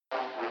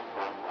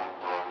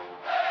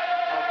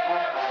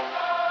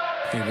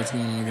Hey, what's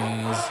going on,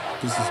 guys?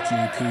 This is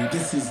JPeeps.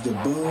 This is the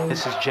Bug.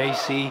 This is Jay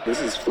Cee.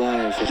 This is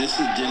Flash. This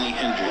is Denny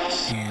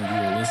Hendrixx. And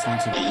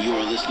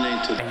you're listening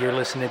to You're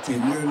listening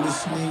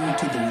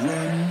to the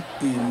Run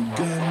and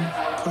Gun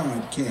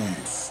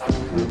Podcast.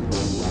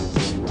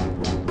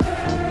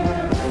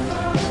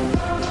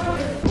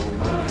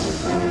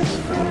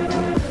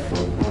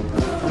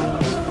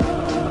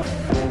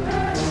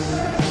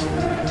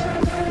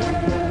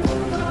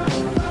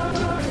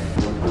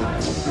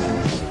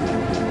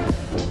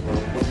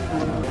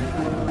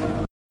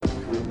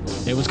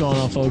 Hey, what's going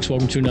on, folks?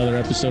 Welcome to another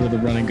episode of the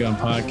Run and Gun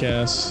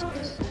Podcast.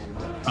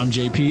 I'm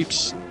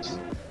JPeeps.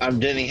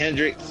 I'm Denny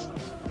Hendrixx.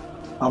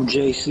 I'm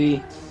Jay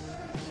Cee.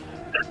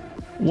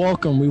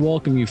 Welcome. We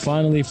welcome you.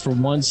 Finally, for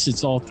once,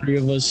 it's all three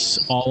of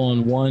us all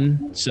on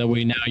one. So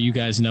you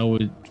guys know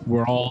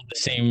we're all the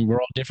same. We're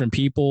all different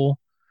people.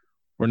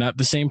 We're not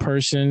the same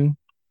person.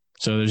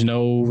 So there's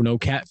no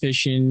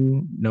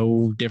catfishing,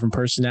 no different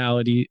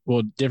personality.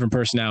 Well, different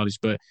personalities,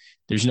 but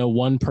there's no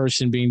one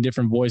person being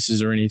different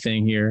voices or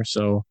anything here.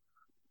 So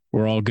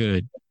we're all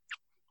good.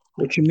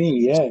 What you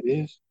mean? Yeah, it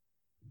is.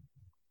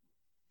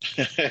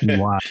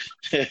 Wow.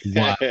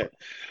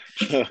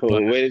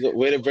 Way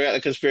to bring out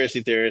the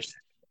conspiracy theorists.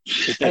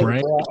 Hey, Right.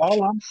 bro,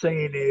 all I'm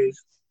saying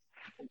is,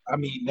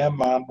 never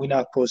mind. We're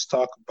not supposed to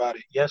talk about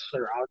it. Yes,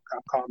 sir. I'll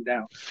calm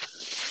down.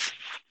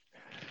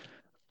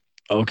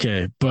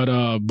 Okay,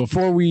 but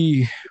before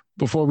we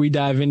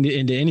dive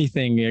into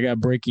anything, I got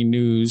breaking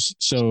news.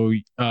 So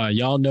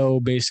y'all know,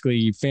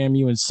 basically,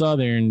 FAMU and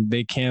Southern,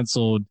 they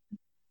canceled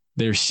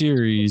their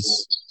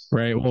series,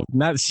 right? Well,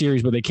 not the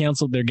series, but they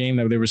canceled their game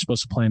that they were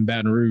supposed to play in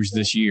Baton Rouge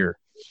this year.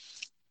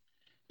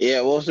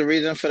 Yeah, what was the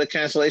reason for the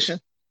cancellation?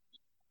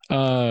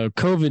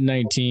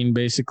 COVID-19,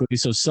 basically.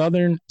 So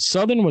Southern,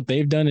 what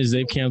they've done is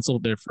they've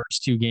canceled their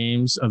first two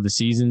games of the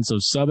season. So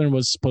Southern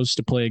was supposed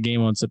to play a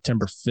game on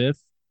September 5th.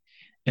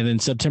 And then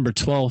September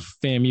 12th,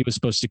 FAMU was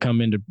supposed to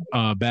come into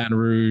Baton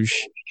Rouge,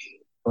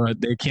 but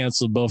they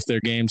canceled both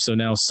their games. So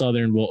now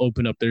Southern will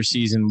open up their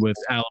season with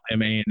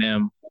Alabama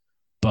A&M.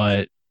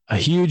 But a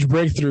huge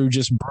breakthrough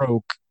just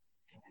broke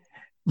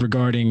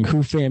regarding who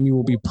FAMU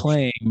will be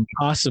playing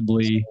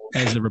possibly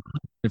as a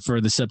replacement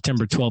for the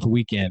September 12th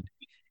weekend.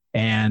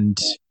 And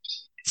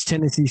it's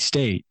Tennessee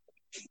State.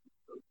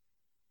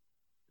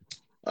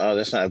 Oh,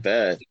 that's not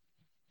bad.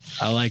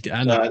 I like it.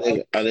 I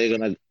know. Are they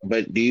gonna?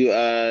 But do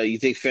you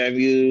think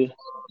FAMU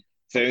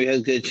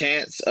has a good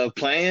chance of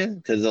playing?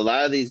 Because a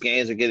lot of these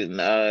games are getting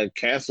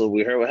canceled.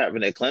 We heard what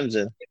happened at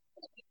Clemson.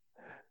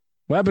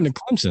 What happened to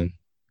Clemson?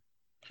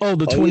 Oh,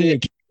 the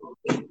 28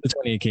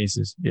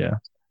 cases. Yeah.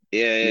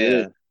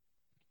 Yeah.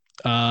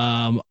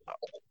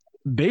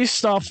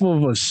 Based off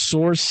of a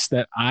source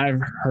that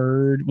I've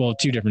heard, well,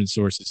 two different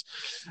sources.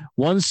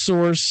 One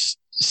source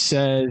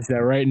says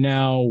that right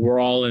now we're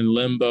all in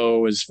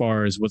limbo as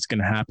far as what's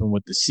going to happen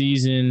with the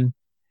season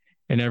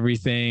and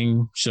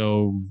everything.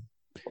 So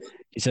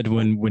he said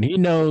when he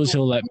knows,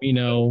 he'll let me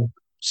know.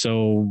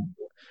 So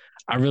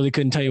I really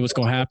couldn't tell you what's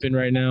going to happen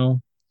right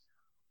now.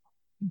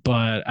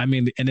 But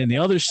and then the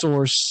other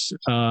source,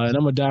 and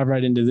I'm going to dive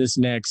right into this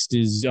next,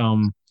 is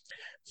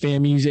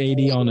FAMU's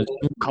AD on a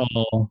Zoom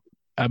call,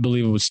 I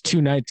believe it was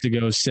 2 nights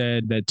ago,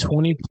 said that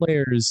 20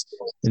 players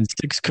and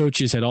 6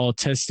 coaches had all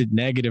tested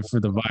negative for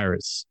the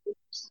virus.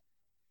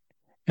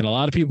 And a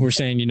lot of people were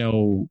saying,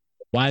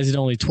 why is it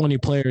only 20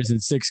 players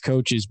and 6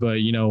 coaches? But,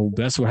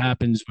 that's what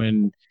happens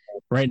when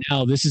right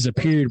now this is a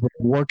period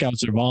where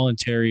workouts are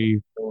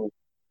voluntary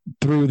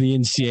through the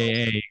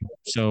NCAA.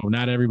 So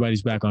not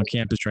everybody's back on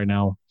campus right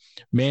now.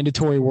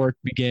 Mandatory work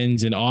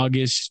begins in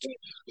August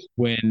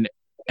when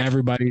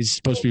everybody's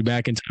supposed to be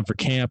back in time for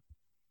camp.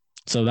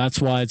 So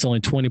that's why it's only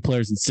 20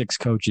 players and 6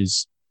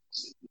 coaches.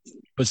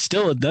 But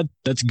still,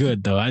 that's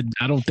good, though. I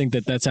don't think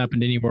that's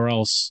happened anywhere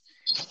else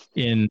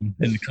in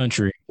the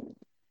country.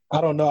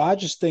 I don't know. I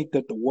just think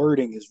that the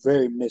wording is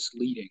very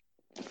misleading.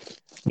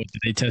 What,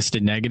 they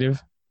tested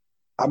negative?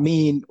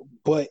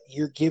 But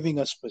you're giving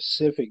a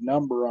specific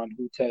number on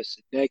who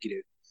tested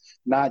negative,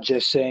 not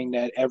just saying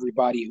that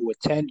everybody who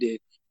attended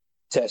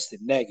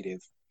tested negative.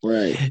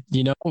 Right.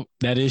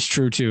 That is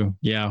true, too.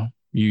 Yeah.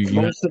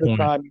 Most of the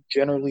time, you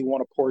generally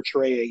want to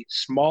portray a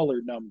smaller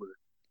number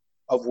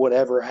of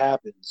whatever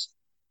happens.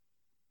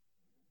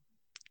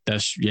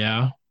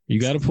 You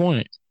got a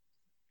point.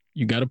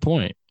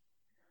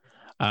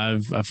 I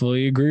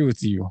fully agree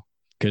with you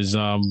because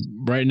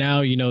right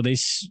now,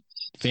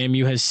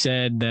 FAMU has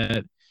said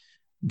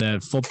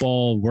that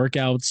football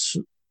workouts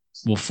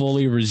will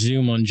fully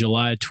resume on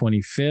July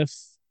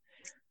 25th.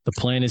 The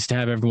plan is to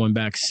have everyone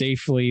back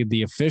safely.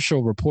 The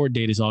official report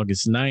date is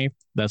August 9th.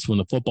 That's when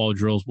the football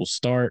drills will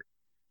start.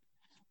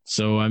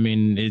 So,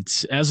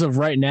 it's as of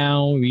right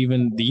now,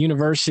 even the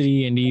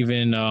university and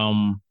even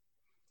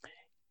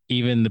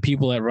the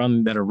people that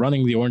are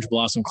running the Orange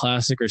Blossom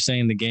Classic are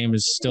saying the game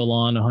is still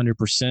on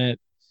 100%.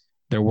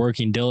 They're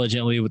working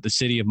diligently with the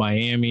city of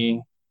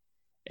Miami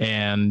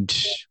and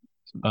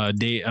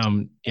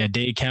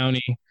Dade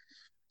County.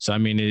 So,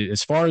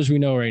 as far as we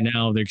know right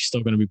now, they're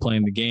still going to be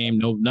playing the game.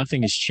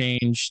 Nothing has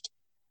changed.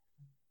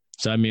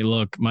 So I mean,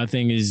 look, my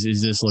thing is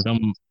this. Look,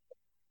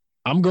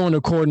 I'm going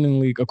according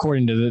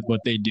to what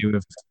they do.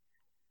 If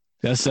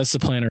that's the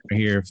plan right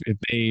here.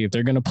 If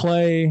they're gonna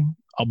play,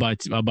 I'll buy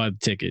the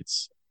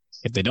tickets.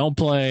 If they don't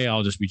play,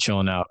 I'll just be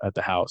chilling out at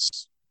the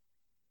house.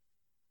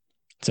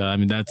 So I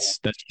mean, that's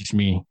just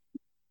me.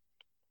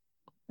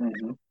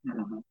 Mm-hmm.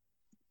 Mm-hmm.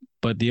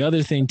 But the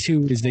other thing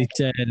too is they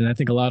said, and I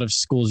think a lot of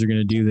schools are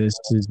going to do this,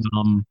 is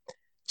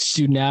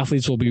student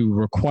athletes will be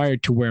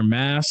required to wear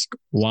masks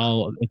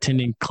while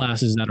attending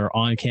classes that are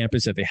on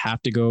campus that they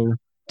have to go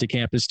to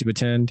campus to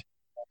attend,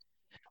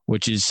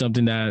 which is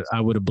something that I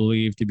would have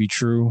believed to be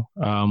true.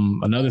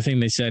 Another thing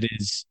they said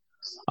is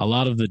a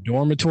lot of the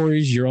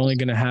dormitories, you're only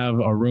going to have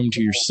a room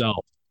to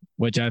yourself,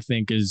 which I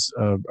think is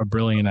a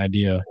brilliant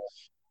idea.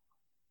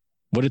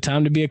 What a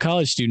time to be a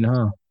college student,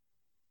 huh?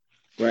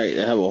 Right,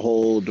 they have a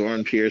whole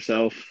dorm to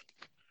yourself.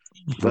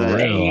 For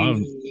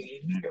real.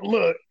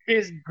 Look,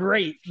 it's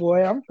great,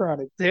 boy. I'm trying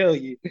to tell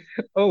you.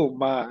 Oh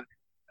my, I'll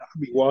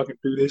be walking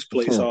through this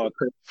place all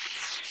crazy.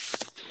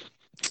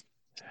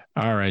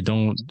 All right,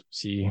 don't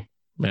see,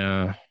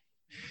 man.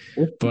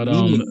 But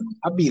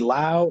I'll be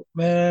loud,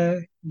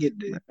 man. Get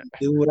to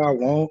do what I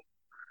want.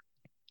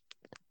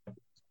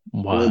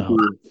 Wow,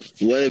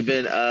 would have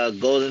been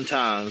golden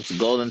times.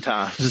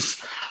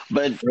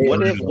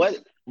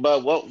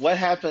 But what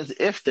happens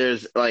if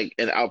there's like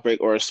an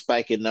outbreak or a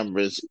spike in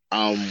numbers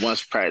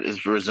once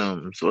practice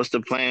resumes? What's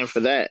the plan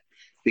for that?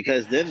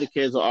 Because then the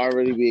kids will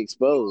already be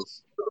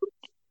exposed.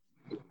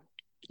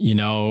 You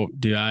know,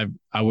 dude,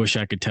 I wish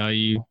I could tell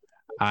you.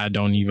 I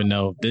don't even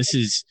know. This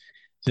is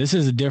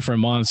a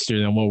different monster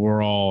than what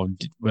we're all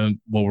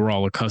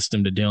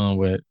accustomed to dealing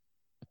with.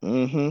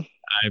 Mm-hmm.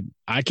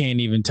 I can't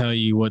even tell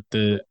you what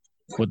the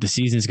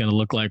season is going to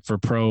look like for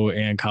pro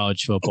and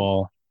college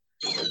football.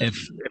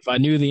 If I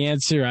knew the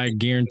answer, I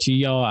guarantee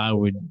y'all I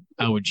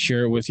would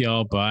share it with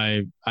y'all, but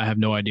I have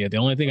no idea. The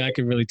only thing I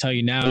can really tell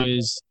you now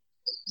is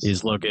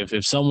look,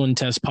 if someone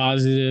tests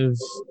positive,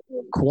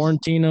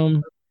 quarantine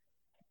them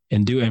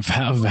and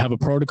have a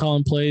protocol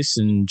in place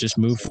and just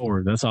move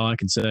forward. That's all I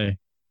can say.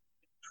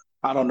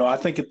 I don't know. I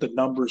think if the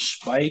numbers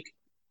spike,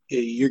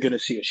 you're going to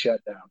see a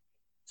shutdown.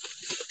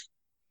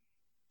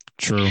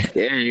 True.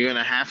 Yeah, you're going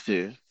to have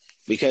to.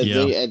 Because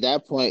at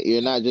that point,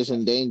 you're not just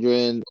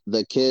endangering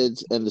the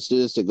kids and the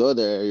students to go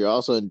there. You're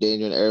also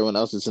endangering everyone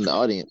else that's in the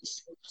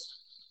audience.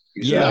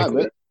 Yeah.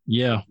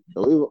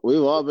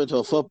 We've all been to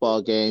a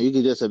football game. You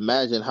can just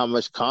imagine how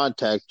much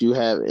contact you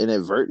have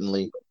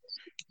inadvertently.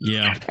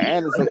 Yeah.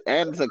 And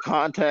it's a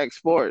contact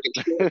sport.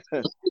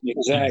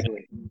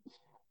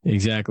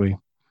 Exactly.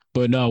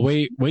 But no,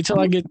 wait till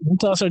I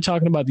start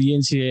talking about the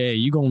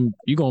NCAA.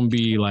 You gonna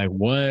be like,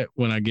 what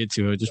when I get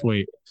to it? Just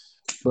wait.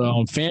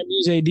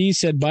 FAMU's AD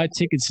said buy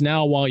tickets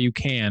now while you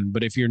can,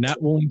 but if you're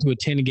not willing to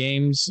attend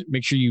games,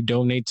 make sure you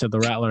donate to the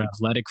Rattler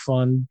Athletic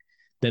Fund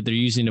that they're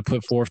using to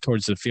put forth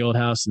towards the field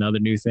house and other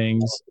new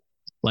things.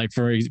 Like,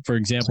 for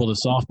example, the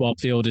softball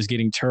field is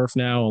getting turf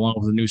now along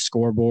with a new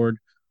scoreboard.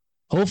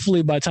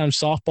 Hopefully by the time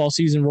softball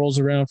season rolls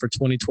around for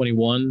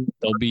 2021,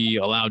 we'll be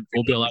allowed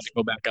to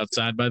go back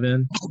outside by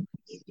then.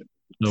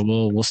 So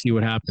we'll see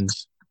what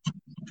happens.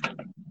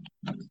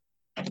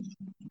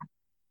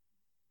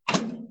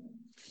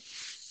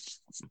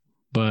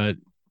 But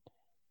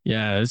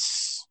yeah,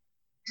 it's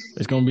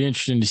going to be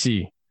interesting to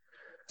see.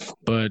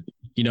 But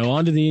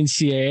on to the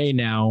NCAA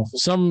now.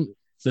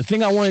 The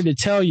thing I wanted to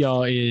tell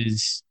y'all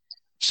is,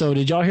 so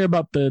did y'all hear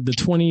about the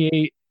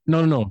 28?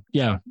 No.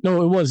 Yeah,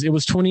 no, it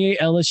was 28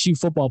 LSU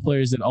football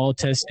players that all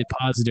tested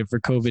positive for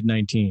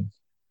COVID-19.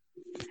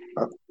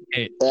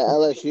 At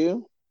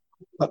LSU?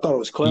 I thought it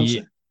was Clemson.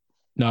 Yeah.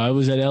 No, it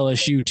was at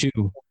LSU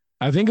too.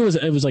 I think it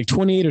was like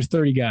 28 or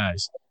 30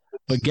 guys.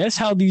 But guess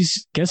how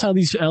these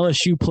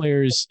LSU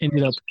players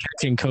ended up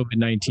catching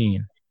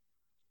COVID-19?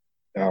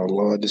 Oh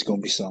Lord, this is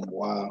gonna be something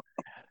wild.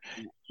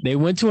 They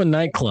went to a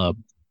nightclub.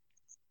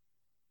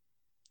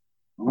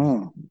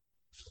 Mm.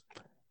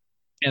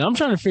 And I'm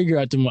trying to figure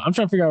out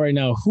right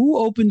now who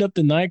opened up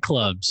the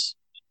nightclubs.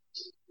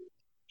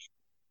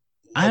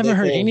 I haven't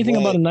heard anything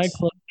about a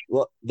nightclub.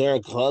 Well, there are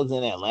clubs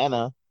in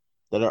Atlanta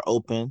that are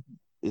open.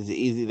 Is it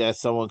easy that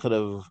someone could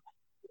have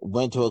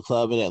went to a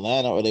club in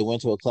Atlanta, or they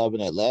went to a club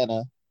in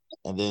Atlanta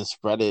and then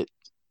spread it?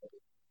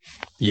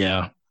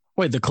 Yeah.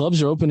 Wait, the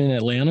clubs are open in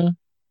Atlanta?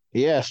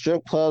 Yeah,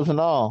 strip clubs and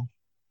all.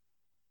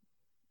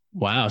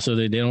 Wow. So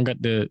they don't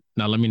got the.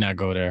 Now let me not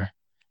go there.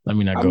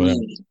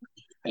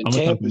 And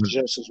Tampa's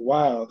just as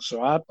wild.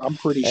 So I'm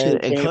pretty sure.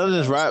 And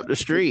Clemson's right up the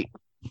street.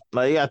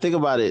 Like, yeah, think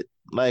about it.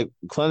 Like,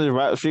 Clemson's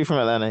right up the street from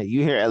Atlanta.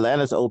 You hear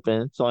Atlanta's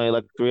open. It's only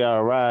like a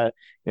 3-hour ride.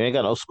 You ain't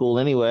got no school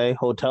anyway.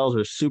 Hotels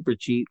are super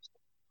cheap.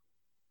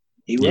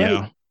 He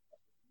right.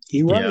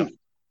 Yeah.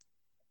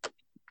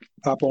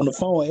 Hop on the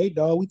phone. Hey,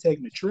 dog, we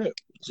taking a trip.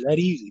 It's that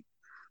easy.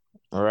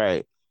 All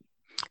right.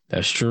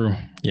 That's true.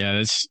 Yeah,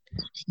 that's.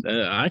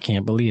 I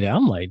can't believe it.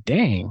 I'm like,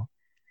 dang.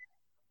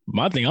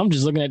 My thing, I'm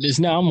just looking at this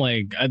now. I'm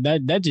like,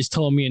 that just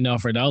told me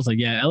enough. Right? I was like,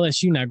 yeah,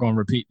 LSU not going to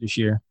repeat this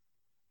year.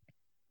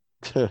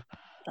 I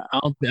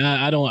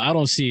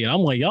don't see it.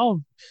 I'm like,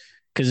 y'all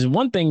Because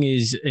one thing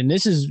is, and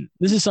this is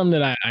something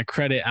that I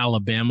credit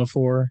Alabama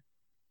for.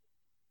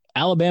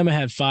 Alabama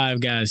had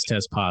 5 guys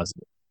test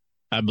positive.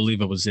 I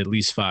believe it was at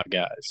least 5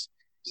 guys.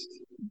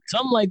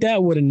 Something like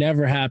that would have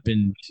never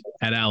happened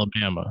at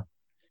Alabama,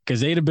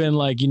 because they'd have been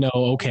like,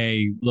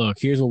 okay, look,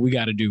 here's what we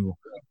got to do.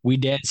 We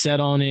dead set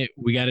on it.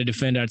 We got to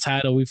defend our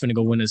title. We finna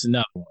go win us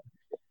another one.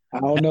 I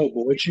don't know,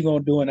 but what you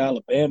gonna do in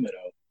Alabama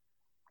though?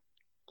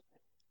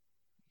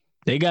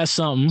 They got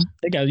something.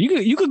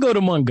 You could go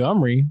to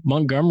Montgomery.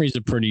 Montgomery's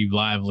a pretty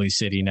lively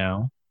city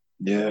now.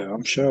 Yeah,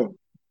 I'm sure.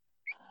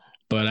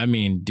 But I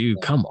mean,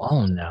 dude, come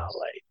on now,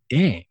 like,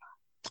 dang.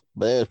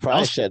 But it was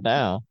probably shut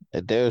down.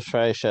 They was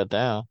probably shut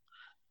down.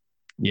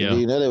 Yeah,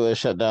 You know they would have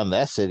shut down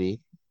that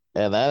city.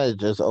 Atlanta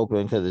just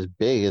open because it's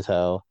big as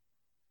hell.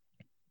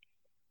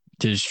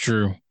 Tis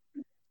true.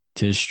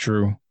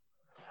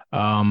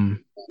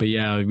 But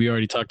yeah, we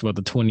already talked about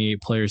the 28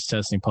 players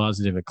testing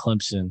positive at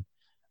Clemson.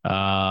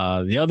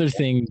 The other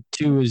thing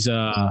too is, and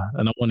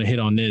I want to hit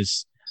on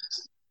this,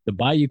 the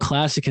Bayou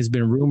Classic has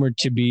been rumored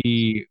to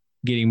be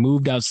getting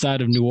moved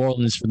outside of New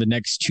Orleans for the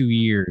next 2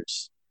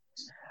 years.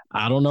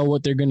 I don't know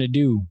what they're gonna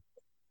do,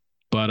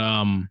 but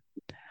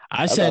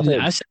I said,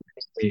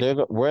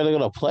 where are they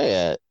gonna play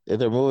at if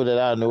they're moving it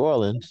out of New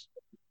Orleans?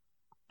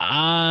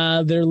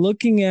 They're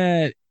looking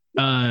at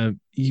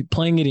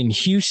playing it in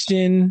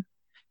Houston,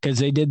 because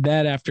they did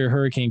that after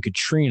Hurricane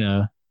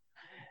Katrina.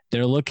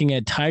 They're looking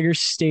at Tiger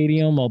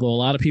Stadium, although a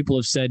lot of people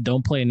have said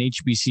don't play an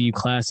HBCU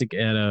Classic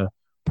at a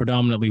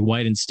predominantly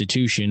white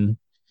institution,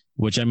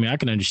 which, I mean, I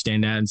can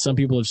understand that. And some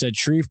people have said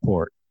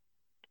Shreveport.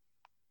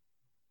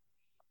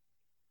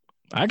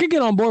 I could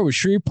get on board with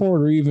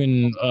Shreveport or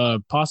even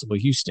possibly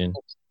Houston.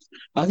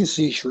 I can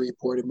see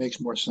Shreveport. It makes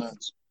more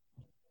sense.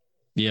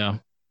 Yeah,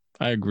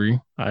 I agree.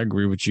 I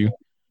agree with you.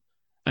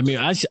 I mean,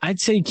 I'd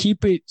say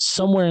keep it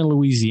somewhere in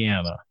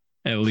Louisiana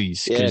at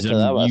least. Yeah, because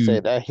I was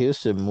say that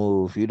Houston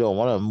move, you don't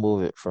want to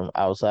move it from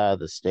outside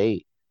the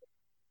state.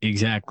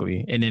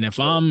 Exactly. And then if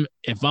I'm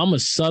a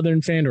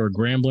Southern fan or a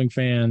Grambling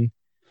fan,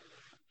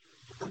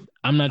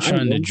 I'm not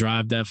trying to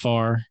drive that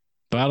far.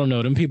 But I don't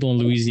know. Them people in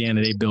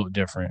Louisiana, they built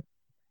different.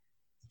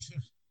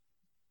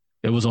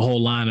 There was a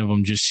whole line of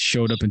them just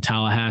showed up in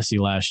Tallahassee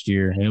last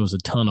year, and it was a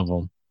ton of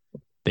them.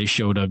 They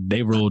showed up.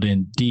 They rolled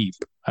in deep.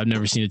 I've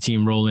never seen a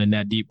team roll in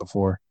that deep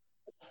before.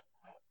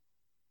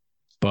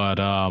 But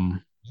I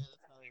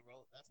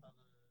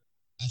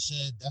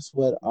said that's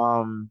what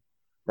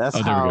that's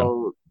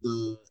how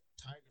the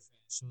Tiger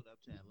fans showed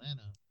up to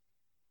Atlanta.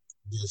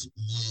 Just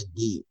mad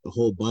deep, a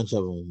whole bunch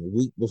of them. A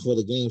week before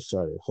the game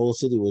started, whole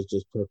city was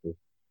just purple.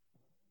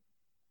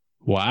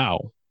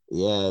 Wow.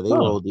 Yeah, they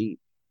rolled deep.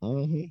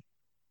 Mm-hmm.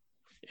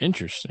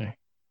 Interesting.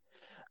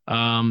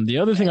 The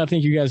other thing I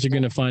think you guys are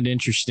going to find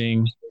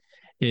interesting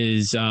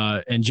is,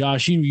 and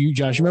Josh, you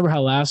remember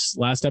how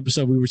last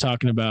episode we were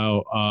talking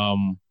about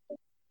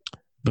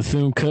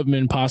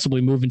Bethune-Cookman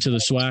possibly moving to the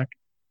SWAC?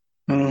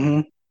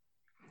 Mm-hmm.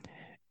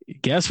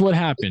 Guess what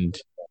happened?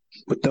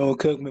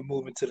 Bethune-Cookman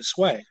moving to the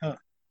SWAC, huh?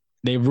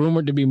 They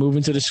rumored to be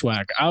moving to the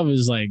SWAC. I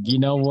was like, you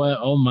know what?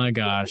 Oh my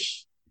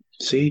gosh.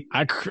 See,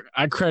 I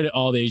credit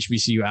all the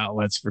HBCU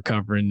outlets for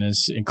covering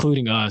this,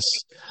 including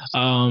us.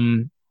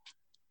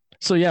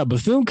 So yeah,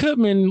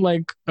 Bethune-Cookman,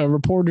 like a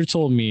reporter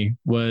told me,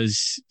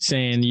 was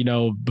saying,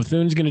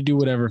 Bethune's going to do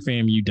whatever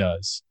FAMU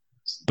does.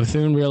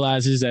 Bethune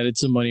realizes that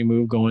it's a money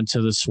move going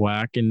to the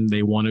SWAC, and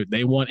they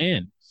want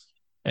in.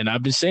 And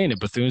I've been saying it.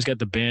 Bethune's got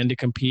the band to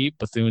compete.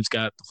 Bethune's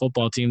got the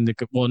football team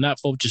not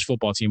just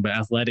football team, but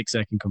athletics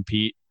that can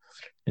compete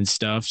and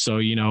stuff. So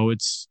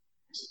it's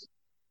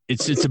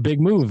a big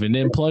move. And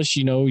then plus,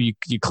 you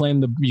claim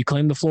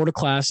the Florida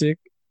Classic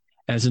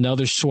as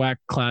another SWAC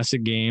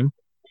Classic game.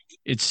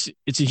 It's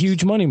a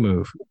huge money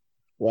move.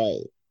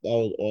 Right. That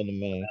was on the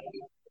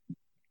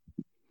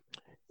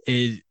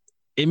money.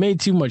 It made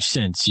too much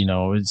sense,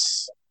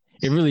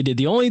 it really did.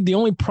 The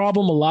only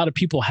problem a lot of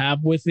people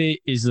have with it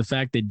is the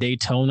fact that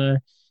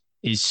Daytona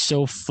is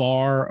so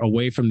far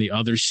away from the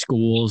other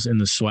schools in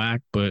the SWAC.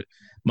 But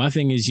my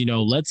thing is,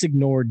 let's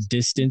ignore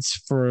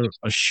distance for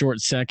a short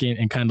second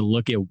and kind of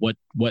look at what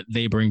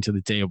they bring to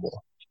the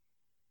table.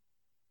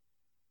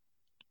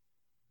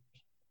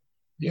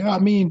 Yeah, I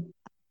mean,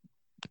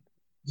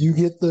 you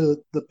get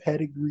the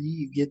pedigree,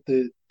 you get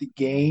the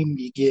game,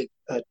 you get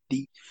a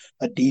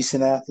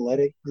decent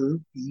athletic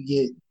group,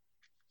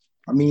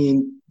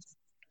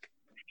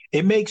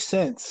 it makes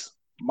sense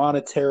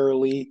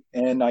monetarily,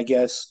 and I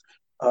guess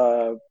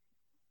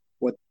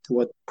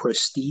what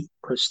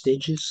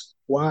prestigious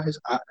wise.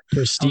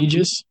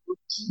 Prestigious?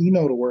 You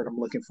know the word I'm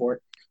looking for.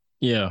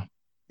 Yeah.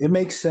 It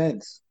makes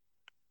sense.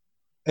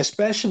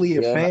 Especially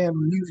if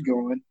FAMU's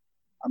going.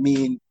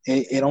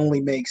 It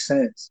only makes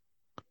sense.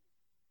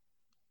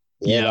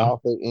 Yeah, I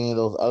don't think any of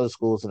those other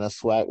schools in the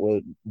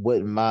SWAC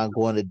wouldn't mind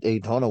going to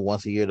Daytona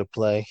once a year to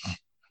play.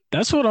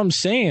 That's what I'm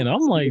saying.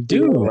 I'm like,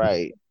 dude.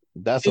 Right.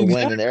 That's a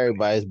win in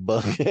everybody's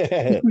book.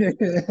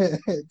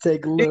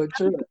 Take a little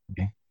trip.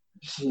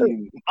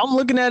 I'm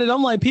looking at it.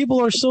 I'm like,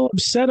 people are so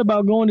upset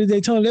about going to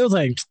Daytona. They was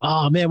like,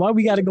 oh man, why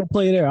we got to go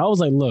play there? I was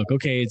like, look,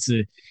 okay, it's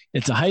a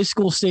high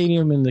school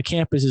stadium and the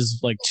campus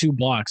is like two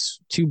blocks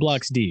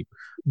deep.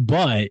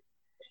 But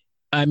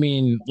I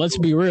mean, let's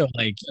be real.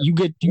 Like you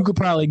could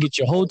probably get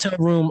your hotel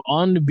room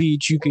on the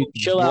beach. You could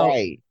chill out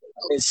and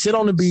sit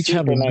on the beach, Super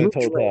have a nice good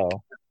hotel.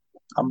 drink.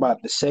 I'm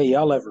about to say,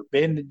 y'all ever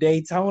been to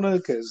Daytona?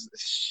 Because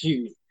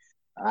shoot,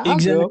 I'll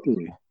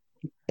Exactly. go.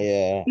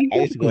 Yeah, I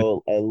used to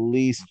go at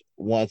least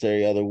once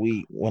every other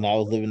week when I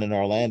was living in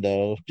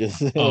Orlando.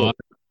 Just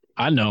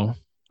I know.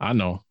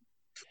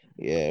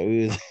 Yeah,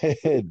 we was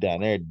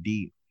down there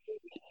deep.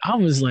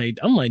 I'm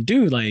like,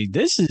 dude, like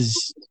this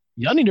is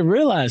y'all need to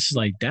realize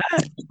like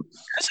that's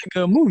a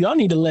good move. Y'all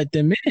need to let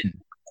them in.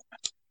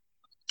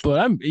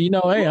 But hey,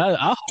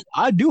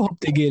 I do hope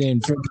they get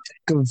in for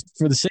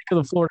the sake of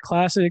the Florida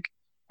Classic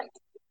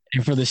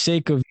and for the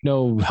sake of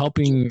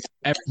helping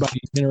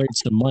everybody generate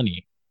some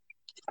money,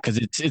 because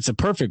it's a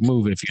perfect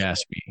move if you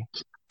ask me.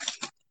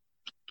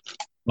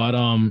 But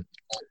also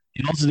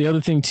the other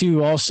thing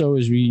too also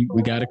is we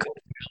got a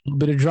little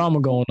bit of drama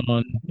going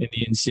on in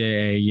the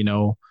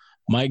NCAA.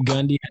 Mike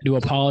Gundy had to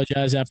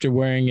apologize after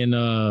wearing an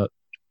O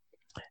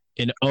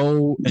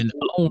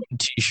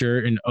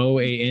t-shirt, an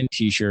OAN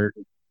t-shirt.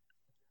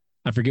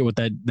 I forget what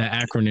that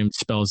acronym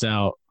spells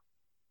out.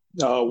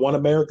 One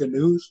America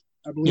News,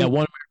 I believe.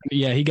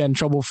 Yeah, he got in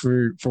trouble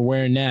for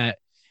wearing that.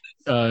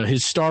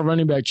 His star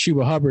running back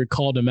Chuba Hubbard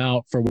called him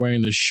out for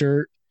wearing the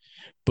shirt,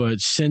 but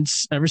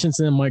ever since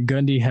then, Mike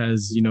Gundy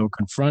has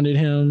confronted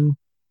him.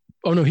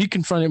 Oh no, he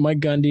confronted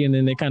Mike Gundy, and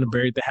then they kind of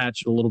buried the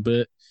hatchet a little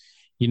bit,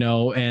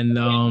 and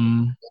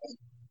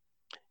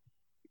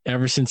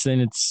ever since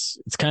then, it's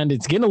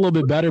getting a little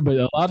bit better, but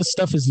a lot of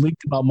stuff is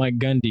leaked about Mike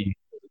Gundy.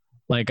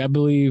 Like, I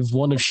believe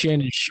one of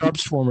Shannon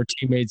Sharp's former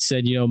teammates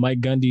said, Mike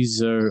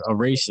Gundy's a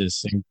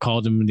racist and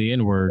called him the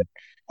N-word.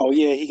 Oh,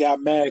 yeah, he got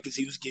mad because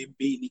he was getting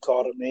beaten. He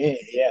called him the N,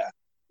 yeah.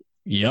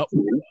 Yep.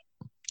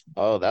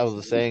 Oh, that was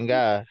the same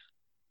guy.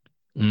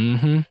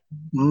 Mm-hmm.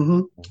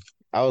 Mm-hmm.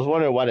 I was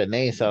wondering why the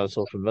name sounded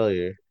so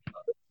familiar.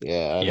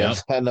 Yeah,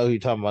 I know who you're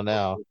talking about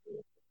now.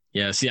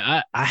 Yeah, see,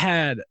 I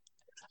had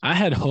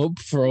hope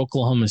for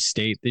Oklahoma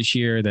State this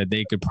year that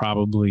they could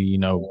probably,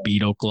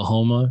 beat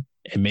Oklahoma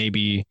and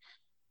maybe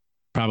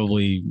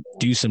probably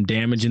do some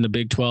damage in the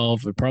Big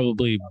 12. Would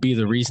probably be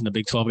the reason the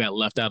Big 12 got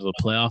left out of the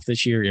playoff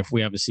this year if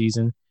we have a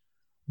season.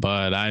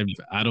 But I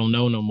don't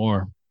know no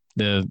more.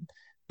 The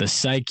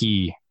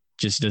psyche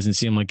just doesn't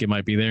seem like it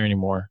might be there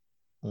anymore.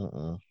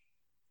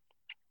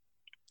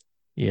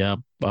 Yep.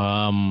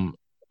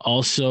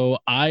 Also,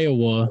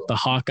 Iowa, the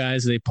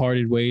Hawkeyes, they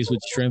parted ways with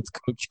strength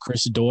coach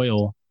Chris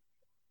Doyle.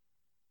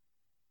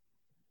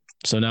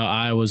 So now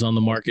Iowa's on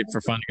the market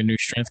for finding a new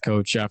strength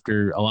coach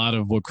after a lot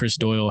of what Chris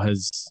Doyle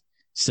has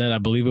said. I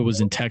believe it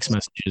was in text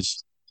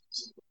messages.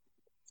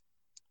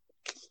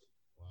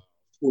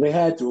 Well, they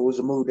had to. It was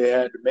a move they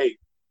had to make.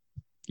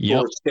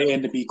 Yep. Or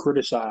stand to be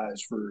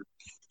criticized for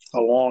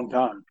a long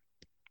time.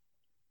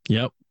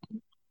 Yep.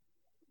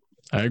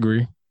 I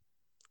agree.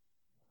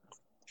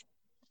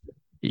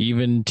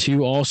 Even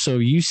also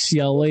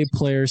UCLA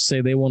players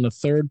say they want a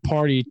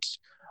third-party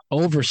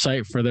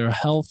oversight for their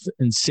health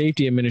and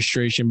safety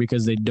administration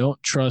because they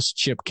don't trust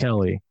Chip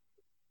Kelly.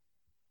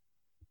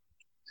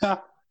 Who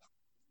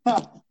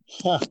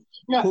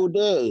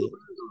did?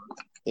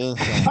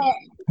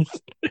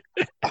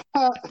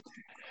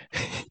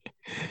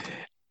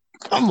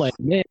 I'm like,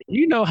 man,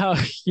 you know how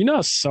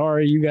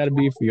sorry you got to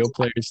be for your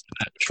players to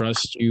not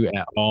trust you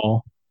at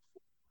all.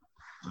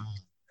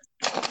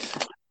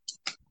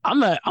 I'm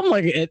like,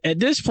 at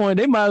this point,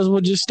 they might as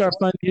well just start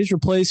finding his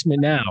replacement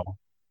now.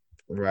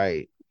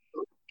 Right.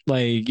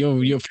 Like,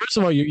 first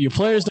of all, your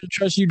players don't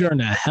trust you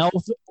during a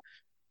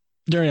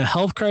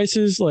health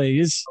crisis. Like,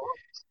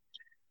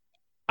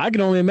 I can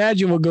only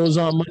imagine what goes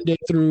on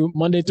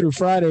Monday through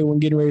Friday when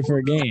getting ready for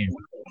a game.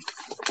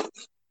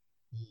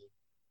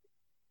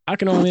 I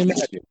can only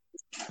imagine.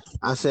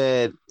 I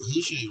said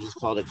he should have just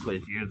called it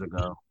quits years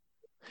ago.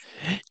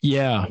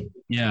 Yeah.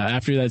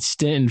 After that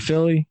stint in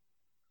Philly.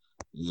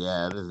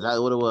 Yeah, that's exactly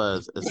what it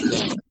was. A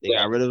stint. They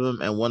got rid of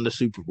him and won the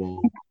Super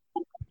Bowl.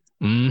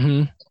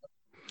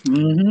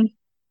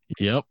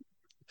 Yep.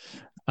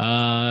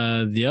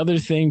 The other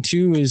thing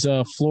too is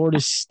Florida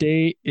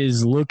State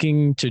is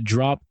looking to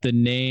drop the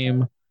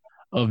name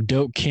of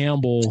Doak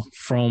Campbell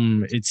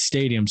from its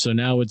stadium. So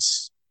now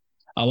it's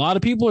a lot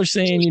of people are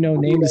saying,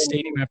 name the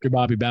stadium after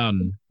Bobby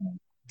Bowden.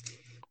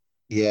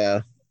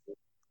 Yeah.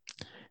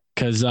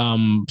 Because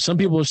some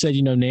people have said,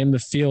 name the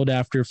field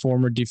after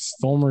former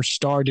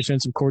star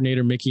defensive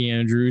coordinator Mickey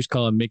Andrews,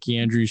 call it Mickey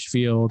Andrews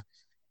Field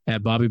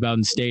at Bobby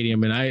Bowden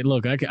Stadium. And I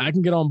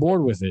can get on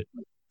board with it.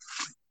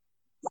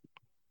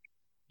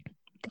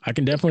 I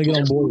can definitely get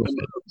on board with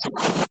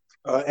it.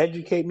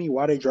 Educate me.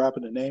 Why they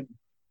dropping the name?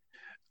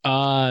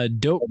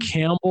 Doak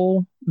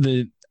Campbell,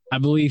 I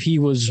believe he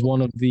was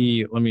one of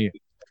the. Let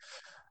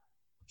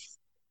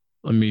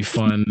me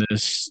find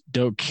this.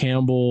 Doak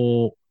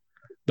Campbell.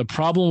 The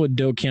problem with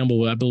Doak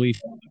Campbell, I believe,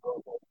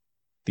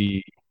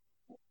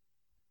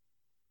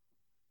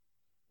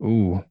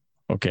 Ooh,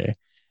 okay.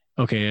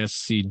 Okay, let's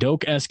see.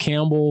 Doak S.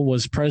 Campbell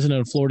was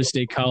president of Florida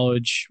State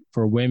College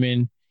for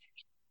women.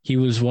 He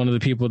was one of the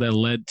people that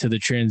led to the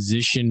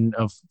transition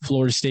of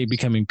Florida State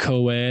becoming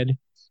co-ed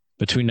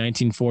between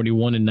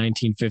 1941 and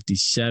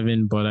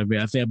 1957. But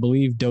I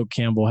believe Doak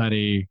Campbell had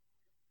a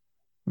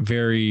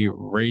very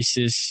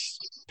racist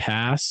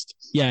past.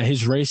 Yeah,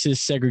 his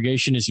racist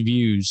segregationist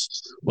views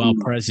while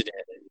president.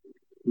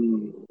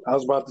 I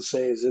was about to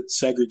say, is it the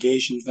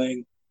segregation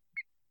thing?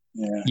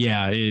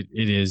 Yeah, it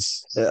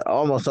is. It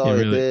almost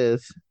always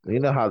is. You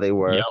know how they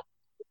were. Yep.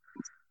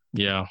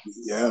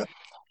 Yeah.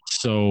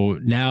 So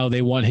now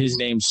they want his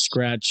name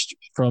scratched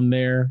from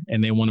there,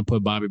 and they want to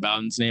put Bobby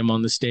Bowden's name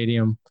on the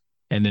stadium.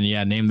 And then,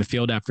 name the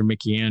field after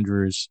Mickey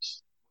Andrews.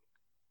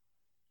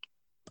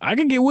 I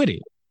can get with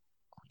it.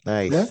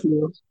 Nice. Yeah,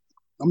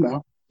 I'm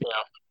down.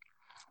 Yeah.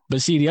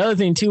 But see, the other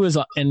thing, too, is,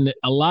 and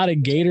a lot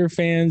of Gator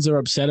fans are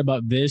upset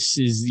about this,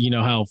 is,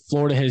 how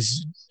Florida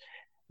has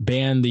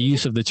banned the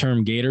use of the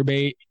term Gator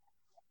bait.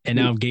 And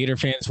now Gator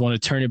fans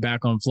want to turn it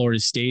back on Florida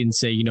State and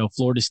say,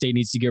 Florida State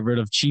needs to get rid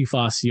of Chief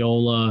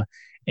Osceola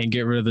and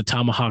get rid of the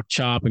tomahawk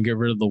chop and get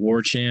rid of the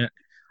war chant.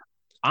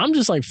 I'm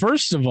just like,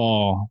 first of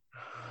all.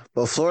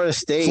 But Florida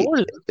State,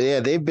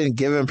 they've been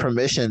given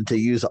permission to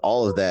use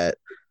all of that.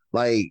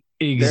 Like,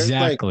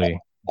 exactly. There's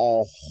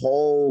a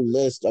whole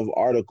list of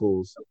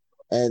articles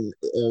and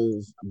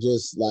of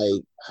just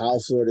like how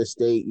Florida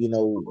State,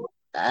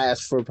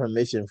 asked for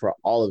permission for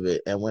all of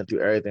it and went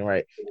through everything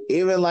right.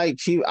 Even like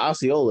Chief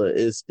Osceola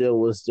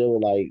was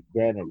still like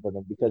granted for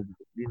them because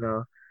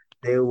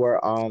they were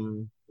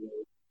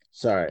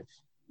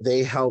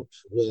they helped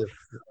with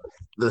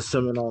the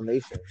Seminole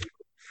Nation.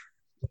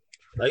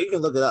 Like, you can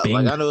look it up.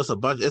 Like, I know it's a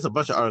bunch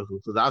of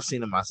articles because I've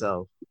seen it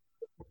myself.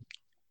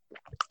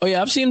 Oh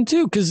yeah, I've seen them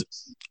too. Because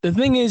the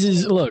thing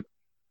is look,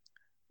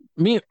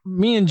 me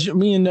and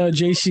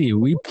Jay Cee,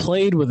 we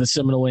played with a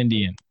Seminole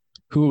Indian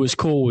who was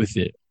cool with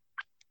it.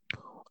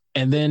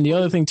 And then the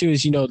other thing too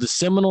is, the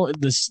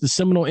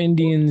Seminole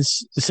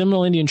Indians, the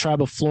Seminole Indian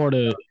tribe of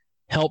Florida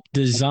helped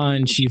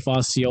design Chief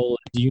Osceola's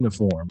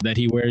uniform that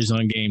he wears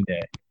on game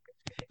day.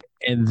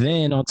 And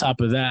then on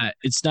top of that,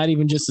 it's not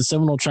even just the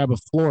Seminole tribe of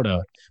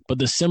Florida, but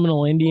the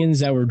Seminole Indians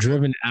that were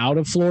driven out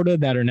of Florida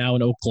that are now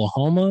in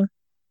Oklahoma,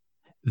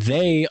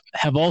 they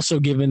have also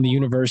given the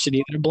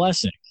university their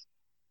blessing.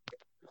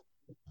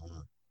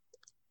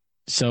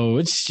 So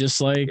it's just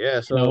like,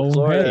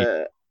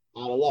 Florida,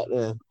 out of luck,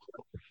 man.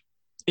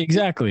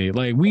 Exactly.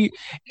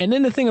 And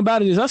then the thing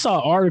about it is I saw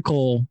an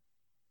article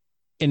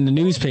in the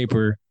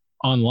newspaper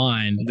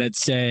online that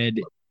said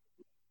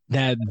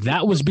that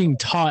was being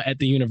taught at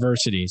the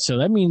university. So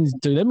that means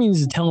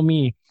to tell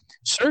me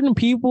certain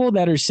people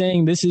that are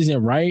saying this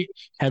isn't right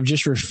have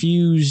just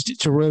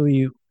refused to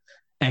really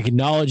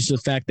acknowledge the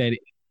fact that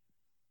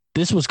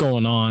this was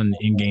going on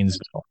in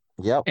Gainesville.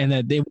 Yep. And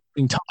that they were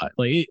being taught.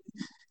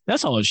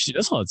 That's all it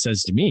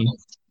says to me.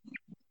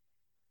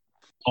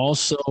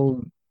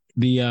 Also,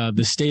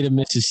 the state of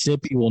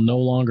Mississippi will no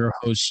longer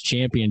host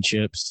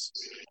championships,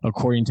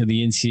 according to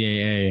the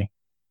NCAA.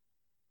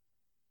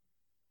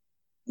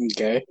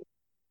 Okay.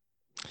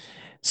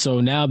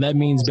 So now that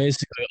means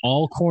basically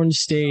Alcorn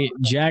State,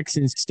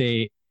 Jackson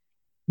State,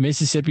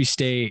 Mississippi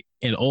State,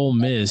 and Ole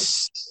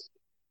Miss,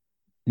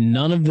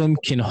 none of them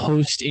can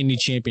host any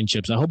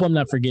championships. I hope I'm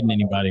not forgetting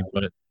anybody,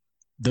 but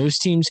those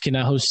teams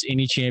cannot host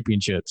any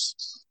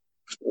championships.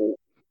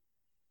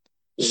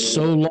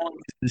 So long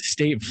as the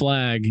state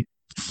flag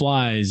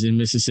flies in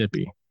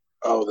Mississippi.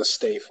 Oh, the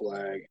state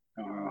flag.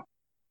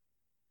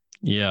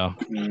 Yeah.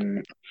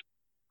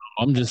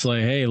 I'm just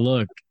like, hey,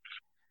 look.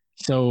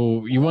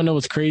 So you want to know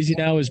what's crazy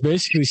now is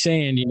basically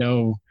saying,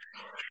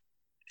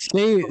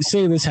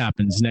 say this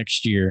happens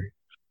next year.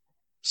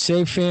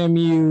 Say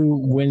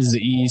FAMU wins the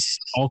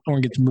East,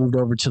 Alcorn gets moved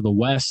over to the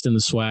West in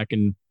the SWAC,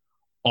 and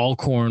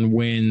Alcorn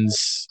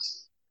wins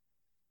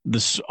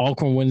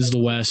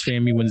the West,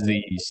 FAMU wins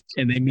the East,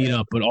 and they meet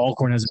up, but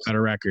Alcorn has a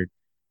better record.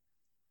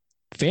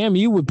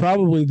 FAMU would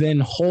probably then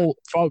host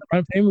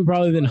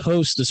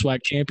the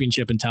SWAC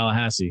championship in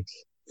Tallahassee.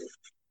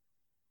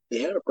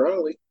 Yeah,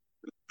 probably.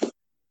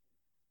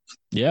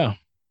 Yeah.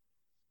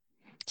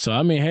 So,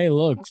 I mean, hey,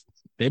 look,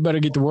 they better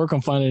get to work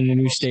on finding a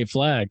new state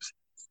flag.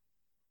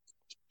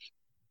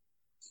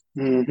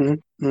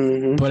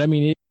 But, I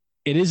mean,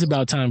 it is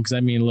about time because, I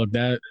mean, look,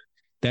 that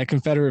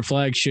Confederate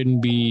flag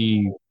shouldn't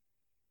be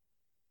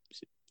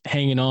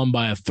hanging on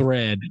by a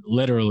thread,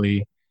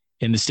 literally,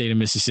 in the state of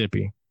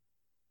Mississippi.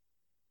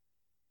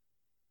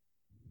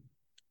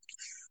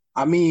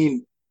 I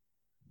mean,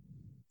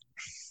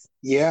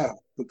 yeah,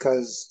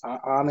 because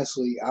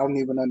honestly, I don't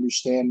even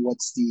understand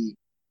what's the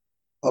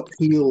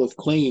appeal of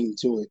clinging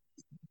to it.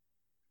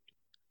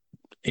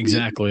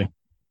 Exactly.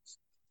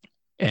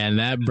 And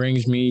that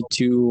brings me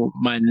to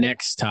my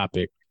next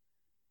topic.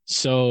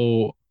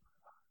 So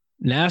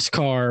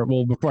NASCAR,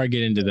 well, before I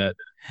get into that,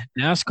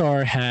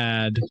 NASCAR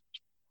had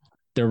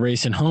their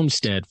race in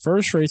Homestead,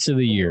 first race of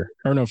the year.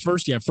 Or no,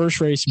 first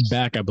race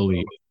back, I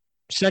believe.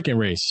 Second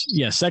race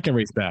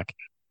back.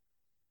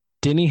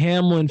 Denny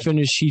Hamlin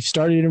finished. He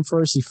started in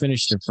first. He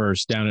finished in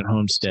first down at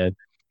Homestead.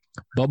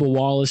 Bubba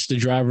Wallace, the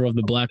driver of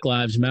the Black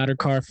Lives Matter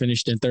car,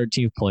 finished in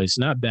 13th place.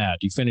 Not bad.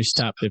 You finished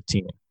top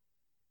 15.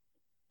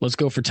 Let's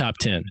go for top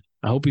 10.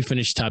 I hope you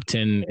finished top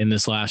 10 in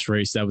this last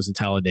race that was in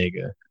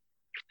Talladega.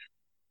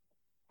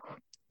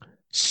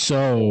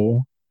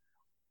 So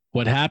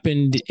what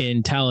happened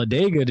in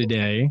Talladega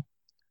today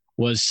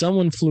was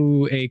someone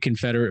flew a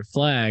Confederate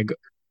flag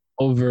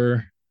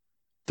over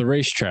the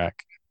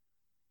racetrack.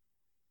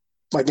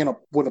 Like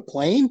with a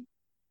plane?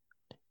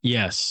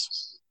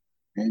 Yes.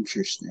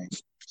 Interesting.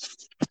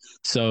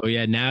 So,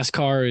 yeah,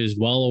 NASCAR is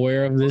well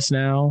aware of this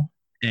now,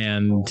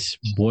 and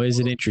boy, is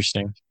it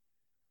interesting.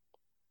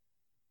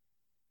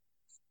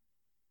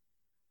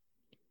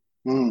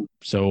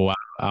 So, I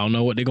don't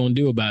know what they're going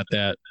to do about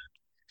that.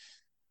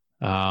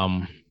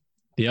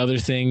 The other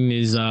thing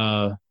is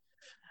NASCAR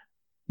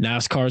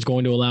is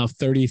going to allow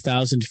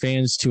 30,000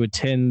 fans to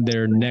attend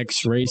their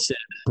next race at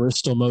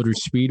Bristol Motor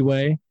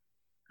Speedway.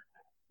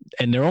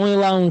 And they're only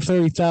allowing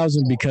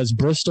 30,000 because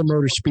Bristol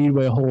Motor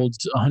Speedway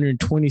holds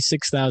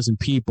 126,000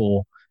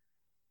 people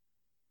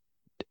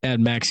at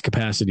max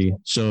capacity.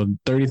 So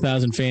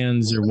 30,000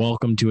 fans are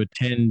welcome to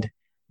attend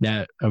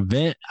that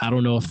event. I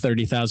don't know if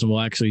 30,000 will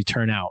actually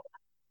turn out.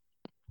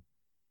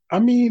 I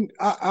mean,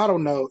 I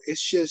don't know.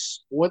 It's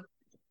just what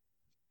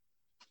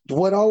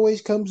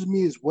always comes to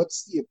me is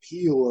what's the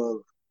appeal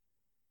of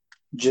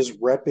just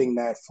repping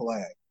that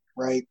flag,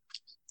 right?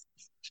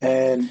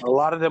 And a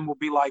lot of them will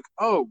be like,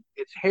 oh,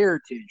 it's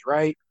heritage,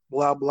 right?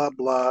 Blah, blah,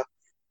 blah.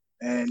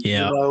 And,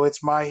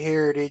 it's my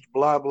heritage,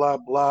 blah, blah,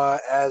 blah,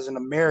 as an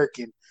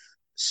American.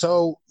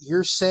 So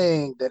you're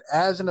saying that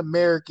as an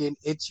American,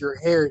 it's your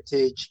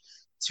heritage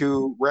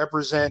to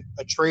represent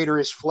a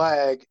traitorous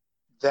flag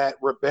that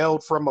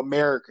rebelled from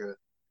America.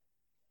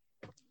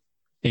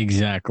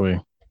 Exactly.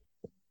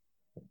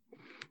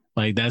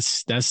 Like,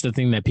 that's the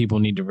thing that people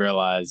need to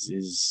realize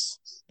is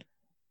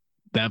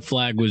that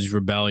flag was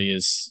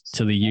rebellious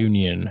to the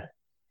Union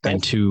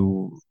and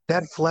to...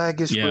 That flag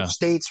is for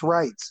states'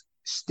 rights.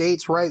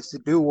 States' rights to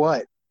do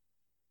what?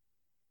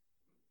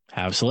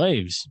 Have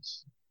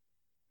slaves.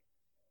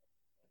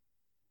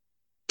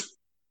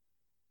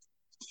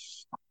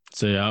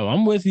 So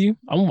I'm with you.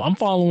 I'm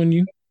following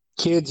you.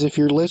 Kids, if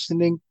you're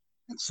listening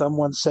and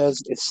someone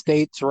says it's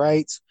states'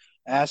 rights,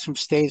 ask them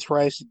states'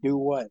 rights to do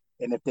what?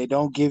 And if they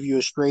don't give you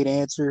a straight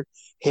answer,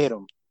 hit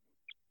them.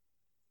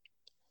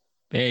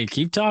 Hey,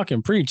 keep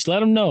talking, preach,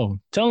 let them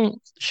know.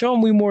 Show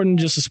them we more than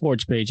just a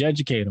sports page.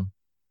 Educate them.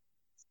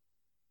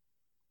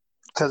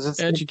 Because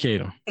educate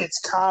them. It's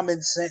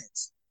common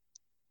sense.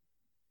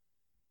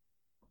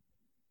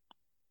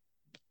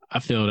 I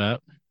feel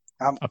that.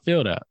 I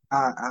feel that.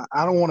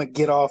 I don't want to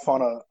get off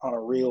on a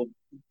real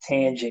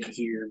tangent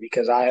here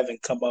because I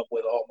haven't come up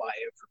with all my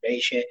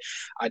information.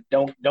 I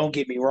don't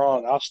get me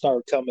wrong. I'll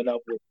start coming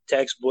up with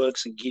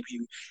textbooks and give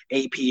you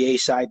APA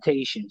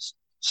citations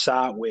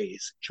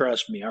sideways.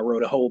 Trust me, I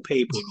wrote a whole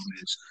paper on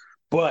this.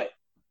 But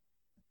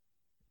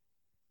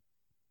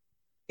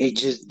it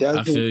just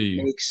doesn't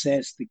make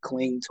sense to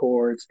cling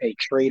towards a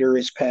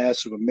traitorous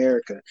past of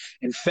America.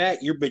 In fact,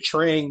 you're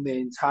betraying the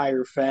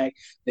entire fact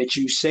that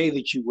you say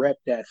that you rep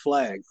that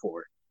flag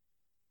for.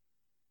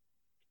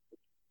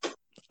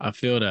 I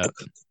feel that.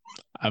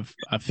 I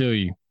feel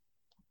you.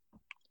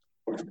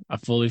 I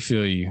fully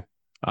feel you.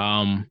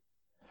 And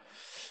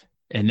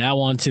now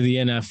on to the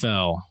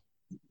NFL.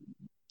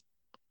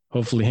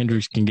 Hopefully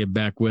Hendrixx can get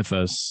back with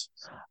us.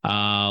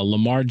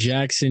 Lamar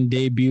Jackson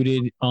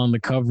debuted on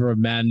the cover of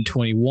Madden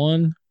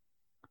 21.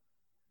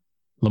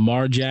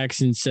 Lamar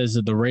Jackson says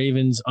that the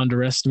Ravens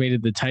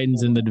underestimated the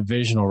Titans in the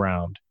divisional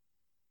round.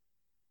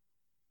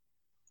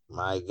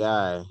 My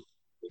guy.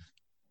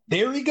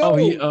 There we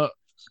go.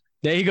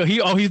 There you go.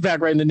 He's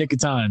back right in the nick of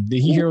time.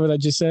 Did he hear what I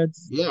just said?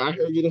 Yeah, I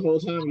heard you the whole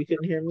time. You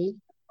couldn't hear me?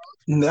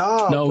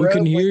 No, we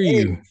couldn't hear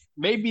you.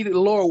 Maybe the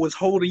Lord was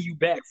holding you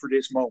back for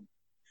this moment.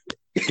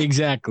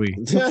 Exactly.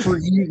 For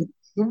you.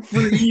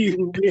 For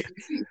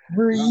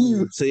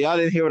you. So y'all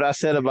didn't hear what I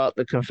said about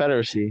the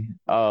Confederacy.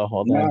 Oh,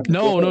 hold on.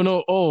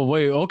 No. Oh,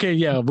 wait. Okay,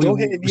 yeah. Go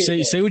ahead.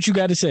 Say what you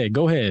got to say.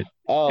 Go ahead.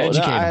 Oh,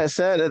 no, I had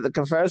said that the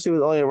Confederacy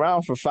was only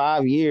around for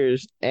 5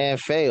 years and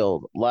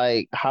failed.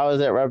 Like, how is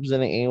that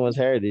representing anyone's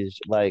heritage?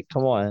 Like,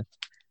 come on.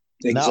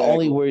 Exactly. Not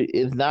only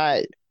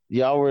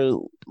y'all were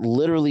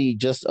literally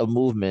just a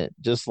movement,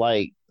 just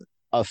like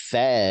a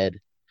fad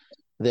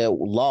that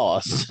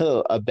lost,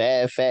 a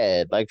bad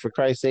fad. Like, for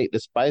Christ's sake, the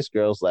Spice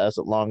Girls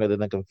lasted longer than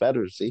the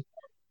Confederacy.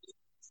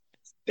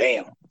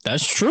 Damn.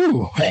 That's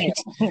true. Damn.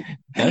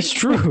 That's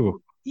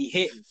true. He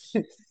hit.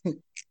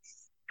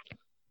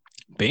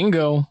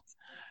 Bingo.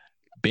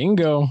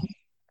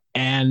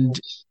 And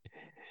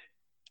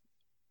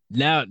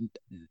now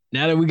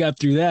that we got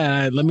through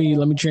that, let me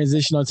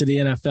transition onto the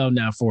NFL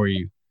now for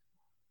you.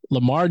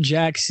 Lamar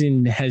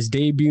Jackson has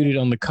debuted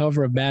on the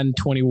cover of Madden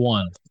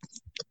 21.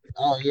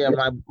 Oh yeah,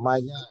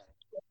 my guy.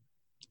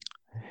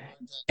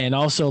 And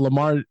also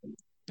Lamar,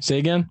 say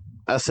again?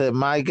 I said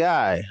my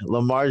guy,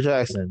 Lamar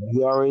Jackson.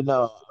 You already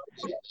know.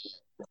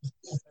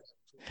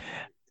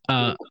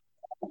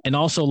 And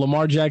also,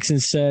 Lamar Jackson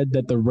said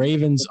that the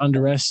Ravens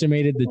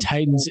underestimated the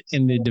Titans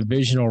in the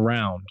divisional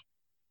round.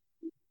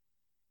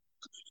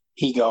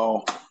 He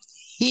go.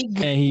 He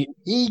go.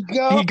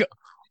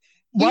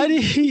 Why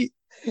did he?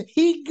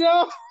 He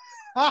go.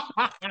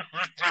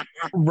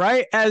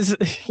 Right as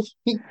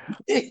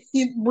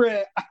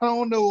Bruh, I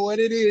don't know what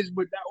it is,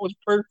 but that was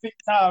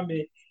perfect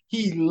timing.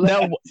 He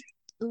left.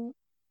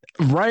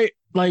 Right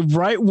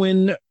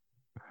when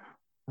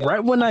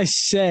I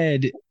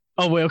said,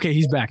 "Oh wait, okay,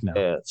 he's back now."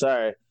 Yeah,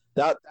 sorry.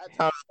 That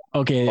time.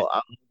 Okay,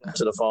 I'm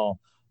to the phone,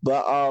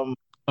 but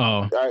Oh,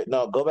 all right.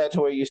 No, go back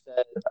to where you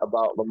said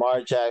about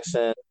Lamar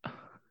Jackson.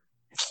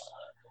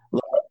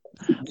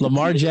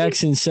 Lamar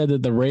Jackson said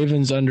that the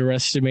Ravens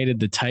underestimated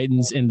the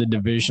Titans in the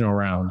divisional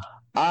round.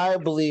 I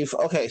believe.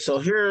 Okay, so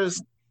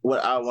here's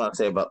what I want to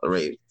say about the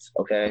Ravens.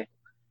 Okay,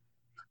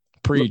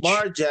 Preach.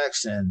 Lamar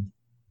Jackson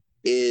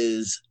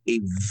is a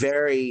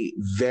very,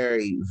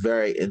 very,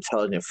 very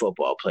intelligent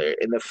football player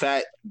in the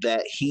fact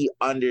that he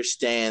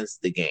understands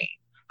the game.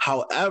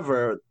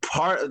 However,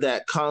 part of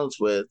that comes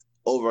with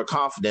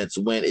overconfidence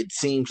when it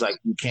seems like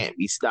you can't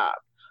be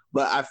stopped.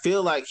 But I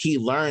feel like he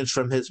learns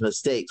from his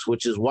mistakes,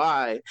 which is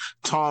why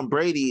Tom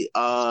Brady,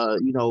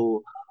 Tom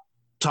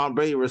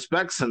Brady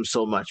respects him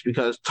so much,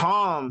 because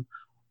Tom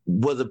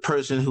was a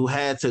person who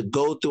had to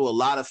go through a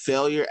lot of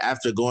failure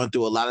after going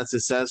through a lot of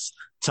success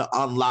to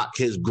unlock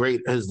his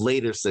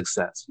later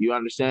success. You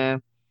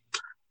understand?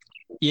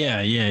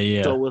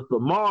 Yeah. So with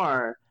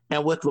Lamar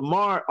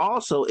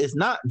also, it's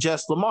not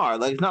just Lamar.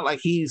 Like, it's not like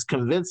he's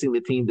convincing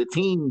the team. The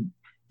team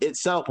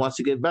itself wants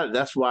to get better.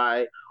 That's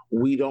why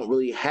we don't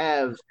really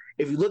have.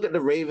 If you look at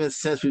the Ravens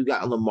since we've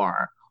gotten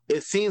Lamar,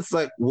 it seems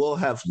like we'll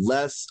have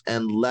less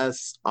and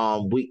less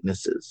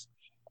weaknesses.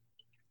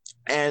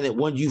 And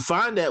when you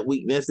find that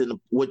weakness,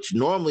 which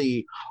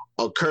normally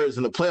occurs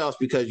in the playoffs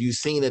because you've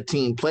seen a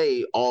team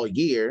play all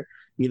year,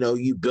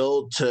 you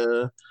build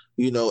to,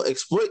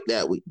 exploit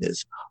that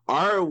weakness.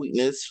 Our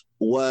weakness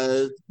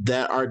was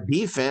that our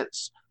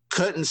defense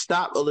couldn't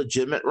stop a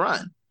legitimate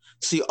run.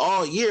 See,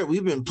 all year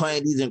we've been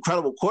playing these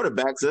incredible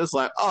quarterbacks. And it's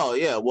like, oh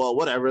yeah, well,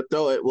 whatever,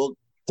 throw it, we'll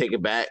take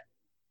it back.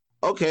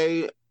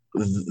 Okay,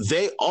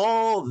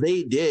 all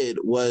they did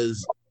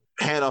was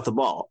hand off the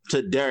ball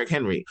to Derrick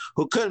Henry,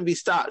 who couldn't be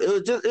stopped. It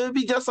would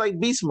be just like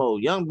beast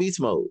mode, young beast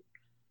mode.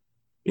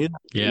 You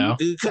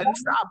couldn't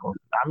stop him.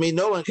 I mean,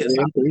 no one can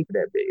stop him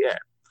that big, yeah.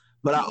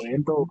 But I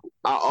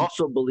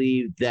also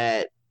believe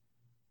that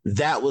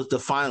was the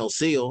final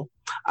seal.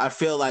 I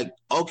feel like,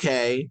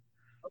 okay,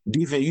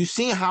 defense. You've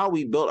seen how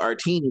we built our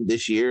team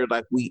this year.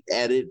 Like, we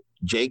added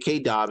J.K.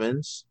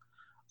 Dobbins,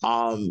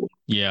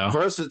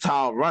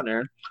 versatile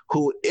runner,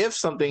 who, if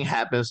something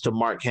happens to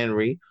Mark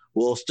Henry,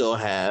 we'll still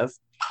have.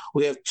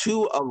 We have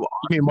two of.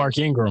 I mean, Mark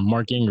Ingram.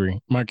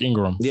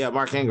 Yeah,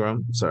 Mark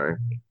Ingram. Sorry.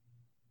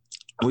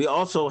 We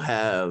also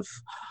have,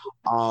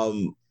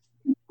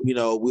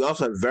 we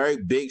also have very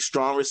big,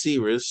 strong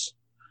receivers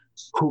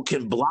who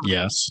can block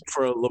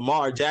for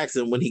Lamar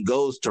Jackson when he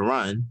goes to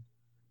run.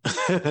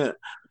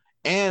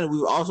 And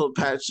we're also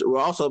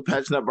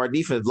patching up our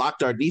defense,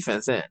 locked our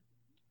defense in.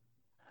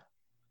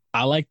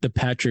 I like the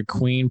Patrick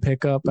Queen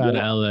pickup out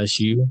of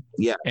LSU.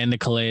 Yeah. And the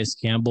Calais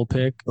Campbell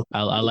pick.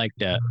 I like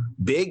that.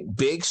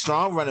 Big,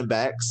 strong running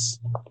backs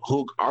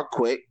who are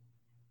quick.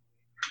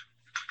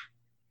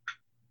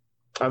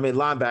 I mean,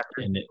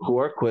 linebackers who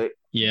are quick.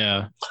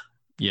 Yeah.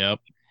 Yep.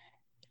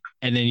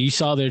 And then you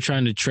saw they're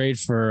trying to trade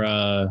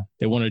for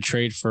they want to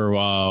trade for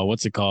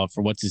what's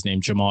his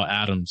name? Jamal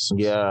Adams.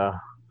 Yeah.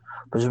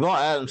 But Jamal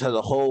Adams has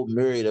a whole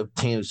myriad of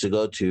teams to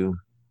go to.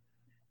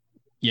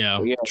 Yeah,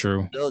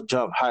 true. They'll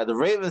jump high. The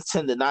Ravens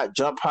tend to not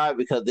jump high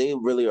because they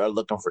really are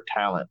looking for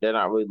talent. They're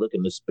not really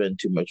looking to spend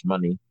too much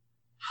money.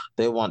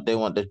 They'd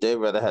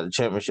rather have the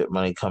championship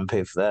money come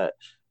pay for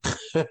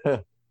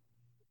that.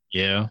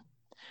 Yeah.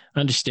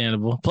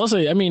 Understandable. Plus,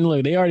 I mean,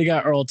 look, they already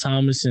got Earl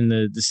Thomas, and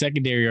the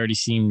secondary already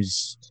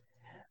seems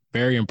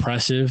very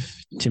impressive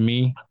to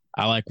me.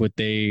 I like what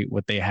they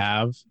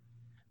have.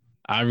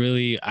 I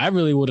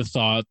really would have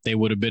thought they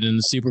would have been in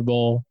the Super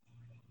Bowl,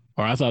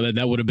 or I thought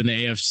that would have been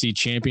the AFC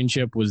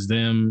Championship was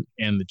them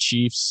and the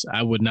Chiefs.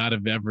 I would not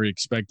have ever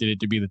expected it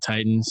to be the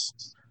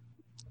Titans,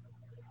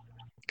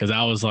 because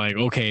I was like,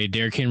 okay,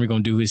 Derrick Henry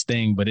gonna do his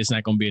thing, but it's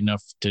not gonna be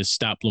enough to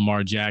stop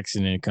Lamar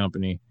Jackson and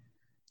company.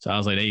 So I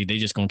was like, they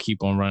just gonna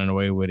keep on running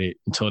away with it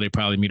until they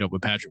probably meet up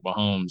with Patrick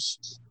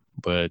Mahomes.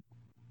 But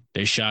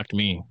they shocked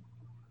me.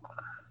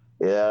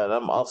 Yeah, and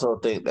I'm also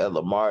think that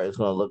Lamar is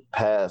gonna look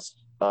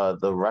past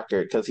the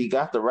record, because he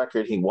got the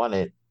record he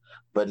wanted,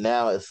 but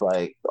now it's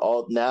like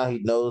now he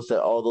knows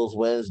that all those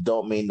wins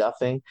don't mean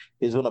nothing.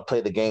 He's gonna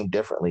play the game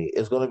differently.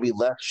 It's gonna be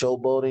less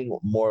showboating,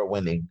 more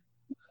winning.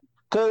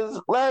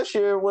 Because last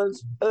year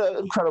was an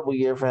incredible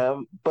year for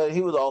him, but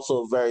he was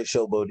also very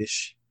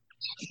showboatish.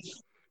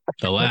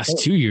 The last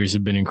 2 years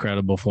have been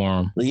incredible for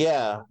him.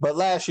 Yeah, but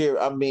last year,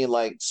 I mean,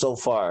 like, so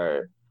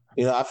far,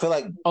 I feel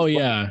like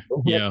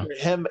for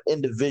him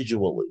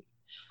individually,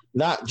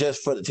 not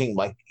just for the team,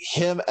 like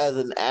him as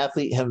an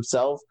athlete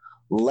himself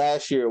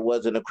last year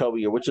was an incredible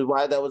year, which is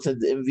why that was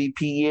his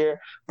MVP year.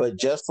 But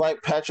just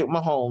like Patrick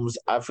Mahomes,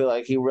 I feel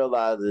like he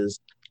realizes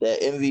that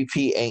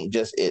MVP ain't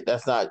just it.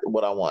 That's not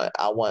what I want.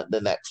 I want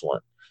the next one.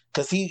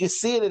 Because he can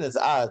see it in his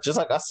eyes, just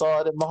like I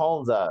saw it in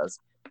Mahomes' eyes.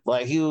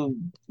 Like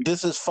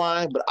this is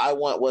fine, but I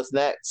want what's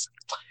next.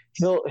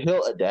 He'll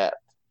adapt.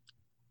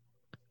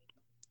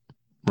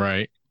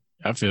 Right.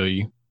 I feel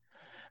you.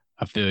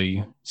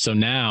 So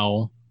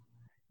now,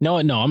 no,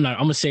 I'm not.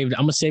 I'm gonna save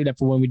that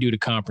for when we do the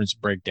conference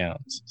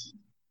breakdowns.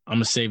 I'm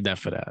gonna save that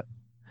for that.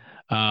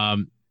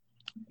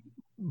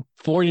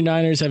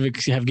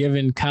 49ers have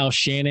given Kyle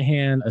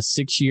Shanahan a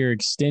 6-year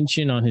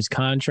extension on his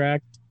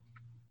contract.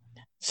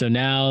 So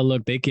now,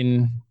 look, they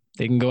can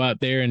go out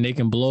there and they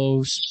can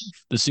blow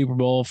the Super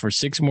Bowl for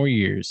 6 more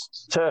years.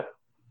 Sure.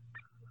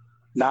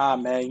 Nah,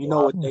 man. You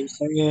know what they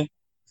saying?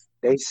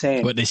 They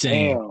saying, what they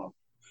saying? Damn,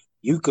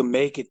 you can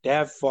make it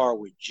that far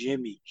with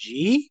Jimmy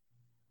G.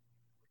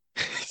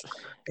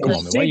 Come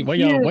on, man.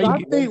 I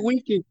think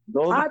we can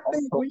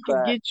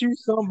get you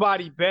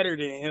somebody better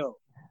than him.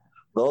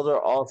 Those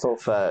are also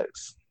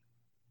facts.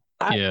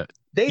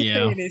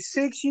 Saying in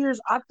 6 years,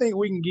 I think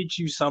we can get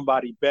you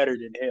somebody better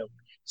than him.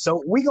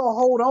 So we gonna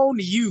hold on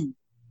to you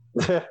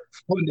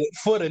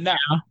for the now.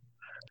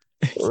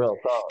 Real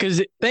talk.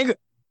 Because think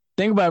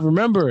about it.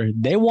 Remember,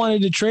 they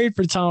wanted to trade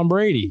for Tom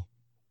Brady.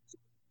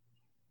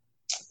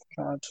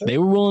 They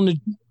were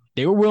willing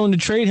to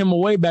trade him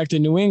away back to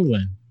New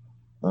England.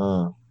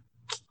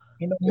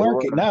 In the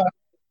market now.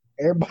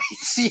 Everybody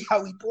see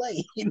how he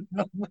play.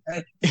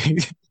 Nobody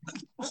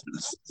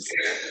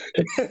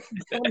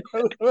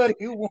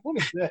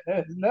wanted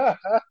that. Nah.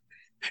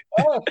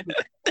 Oh,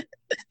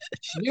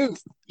 shoot.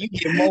 You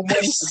get more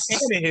money for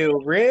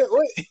Tannehill, Red.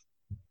 What?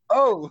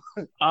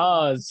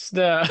 Oh,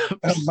 snap.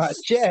 My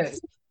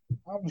chest.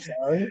 I'm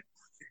sorry.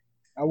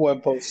 I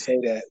wasn't supposed to say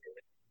that.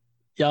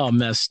 Y'all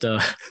messed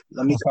up.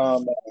 Let me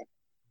calm down.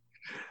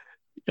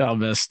 Y'all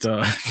messed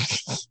up.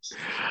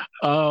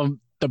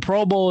 The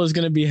Pro Bowl is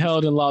going to be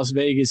held in Las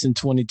Vegas in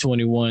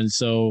 2021,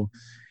 so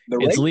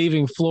it's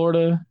leaving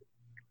Florida.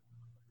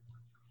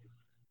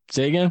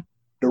 Say again?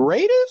 The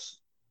Raiders?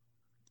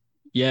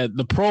 Yeah,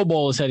 the Pro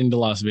Bowl is heading to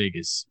Las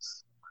Vegas.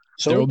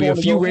 So there will be a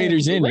few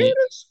Raiders in it.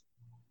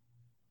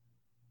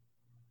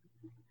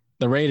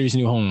 The Raiders'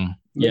 new home.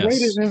 The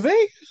Raiders in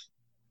Vegas?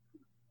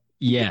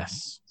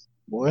 Yes.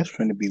 Boy, it's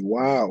going to be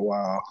wild,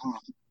 huh?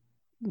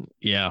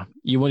 Yeah.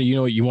 You want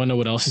to know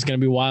what else is going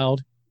to be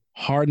wild?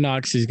 Hard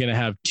Knocks is going to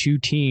have 2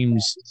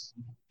 teams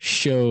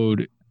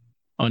showed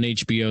on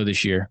HBO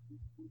this year.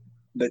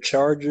 The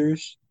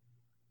Chargers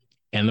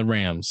and the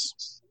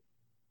Rams.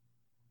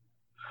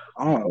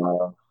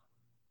 Oh,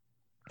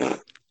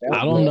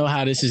 I don't know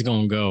how this is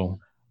going to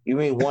go. You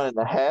mean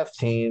 1.5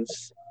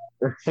 teams?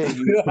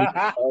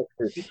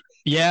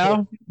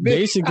 Yeah,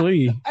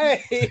 basically.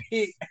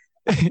 Hey.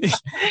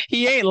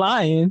 He ain't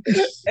lying.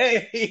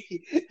 Hey,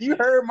 you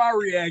heard my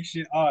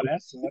reaction. Oh,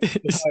 that's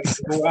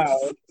wow.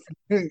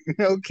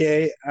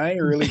 Okay, I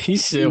ain't really. He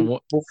said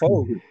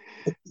before.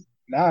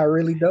 Nah, I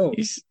really don't.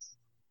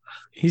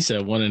 He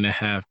said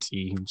 1.5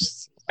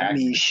 teams. I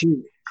mean,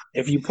 shoot.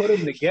 If you put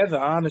them together,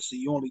 honestly,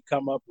 you only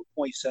come up with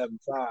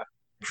 0.75.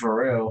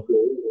 For real.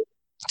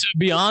 To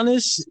be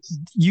honest,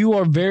 you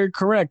are very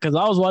correct because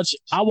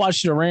I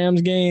watched the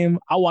Rams game.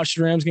 I watched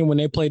the Rams game when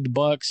they played the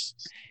Bucks.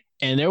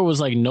 And there was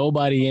like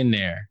nobody in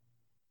there.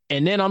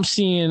 And then I'm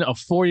seeing a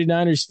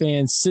 49ers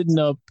fan sitting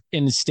up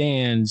in the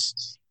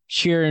stands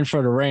cheering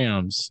for the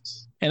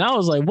Rams. And I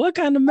was like, what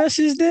kind of mess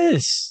is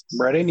this?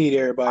 Bro, they need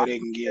everybody they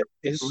can get.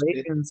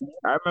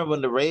 I remember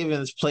when the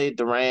Ravens played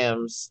the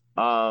Rams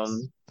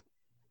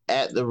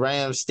at the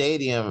Rams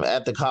Stadium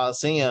at the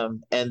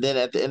Coliseum. And then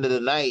at the end of the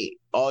night,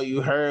 all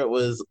you heard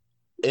was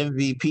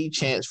MVP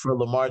chants for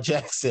Lamar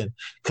Jackson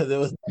because there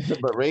was nothing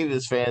but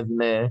Ravens fans in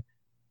there.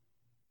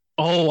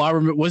 Oh, I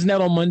remember. Wasn't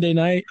that on Monday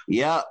night?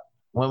 Yeah.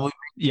 I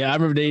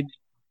remember they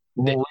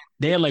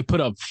had like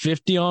put up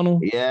 50 on them.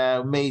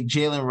 Yeah, made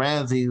Jalen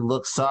Ramsey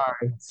look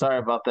sorry. Sorry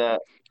about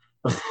that.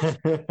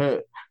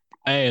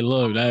 Hey,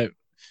 look,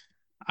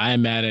 I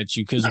am mad at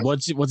you because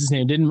what's his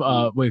name?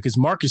 Because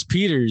Marcus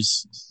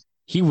Peters,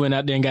 he went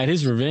out there and got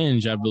his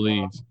revenge, I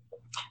believe.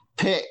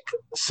 Pick,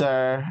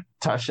 sir.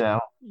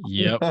 Touchdown.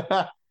 Yep.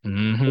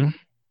 Mm-hmm.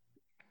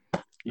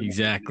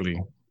 Exactly.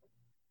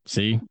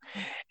 See?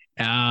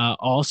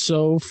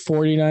 Also,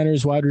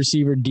 49ers wide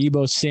receiver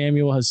Deebo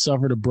Samuel has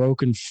suffered a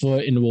broken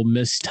foot and will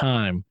miss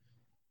time.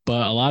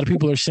 But a lot of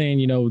people are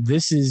saying,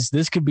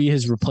 this could be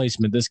his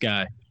replacement, this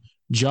guy.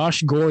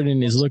 Josh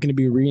Gordon is looking to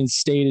be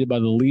reinstated by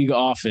the league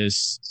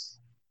office.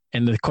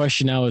 And the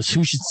question now is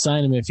who should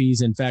sign him if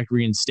he's in fact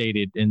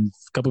reinstated? And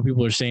a couple of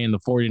people are saying the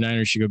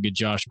 49ers should go get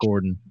Josh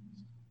Gordon.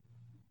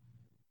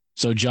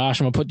 So Josh,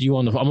 I'm gonna put you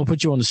on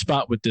the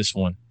spot with this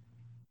one.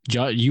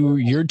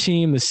 Your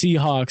team, the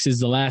Seahawks, is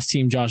the last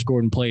team Josh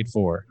Gordon played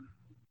for.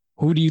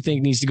 Who do you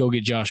think needs to go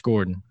get Josh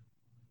Gordon?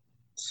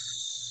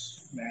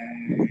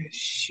 Man,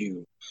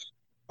 shoot.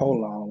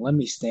 Hold on. Let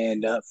me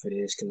stand up for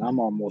this because I'm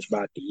almost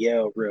about to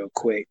yell real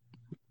quick.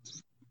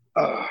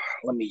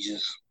 Let me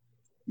just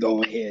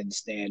go ahead and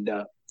stand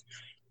up.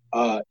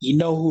 You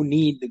know who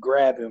need to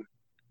grab him?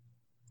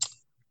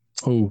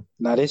 Who?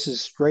 Now this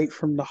is straight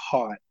from the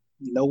heart.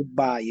 No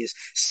bias.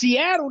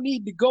 Seattle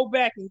need to go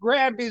back and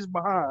grab his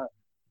behind.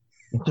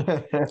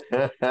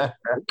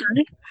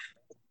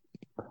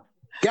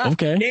 God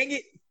Okay. dang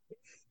it.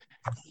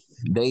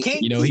 They,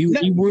 Can't You know, keep he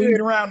nothing would.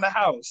 good around the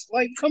house.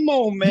 Like, come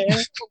on, man.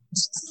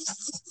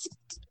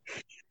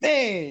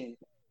 Man.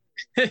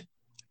 he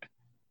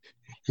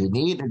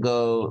need to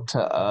go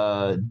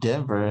to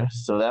Denver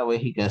so that way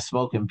he can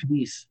smoke in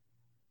peace.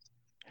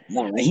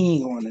 Nah, he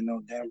ain't going to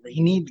no Denver.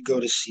 He need to go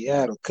to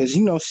Seattle because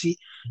see,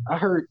 I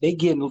heard they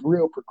getting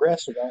real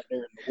progressive out there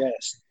in the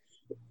West.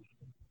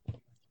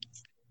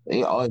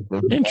 They always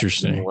been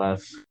Interesting. in the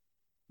West.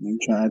 I'm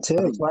trying to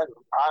tell you. The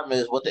problem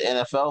is what the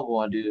NFL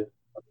going to do.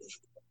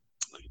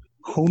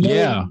 Who knows,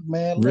 Yeah,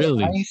 man? Look,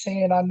 really. I ain't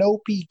saying I know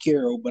Pete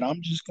Carroll, but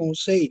I'm just gonna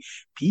say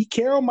Pete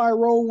Carroll might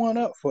roll one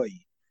up for you.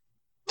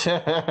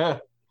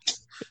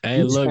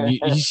 Hey, look,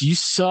 you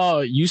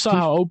saw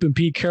how open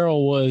Pete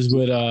Carroll was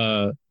with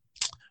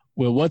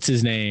what's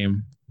his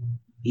name?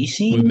 He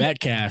seen With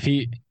Metcalf.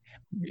 He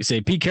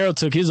say Pete Carroll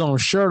took his own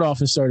shirt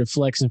off and started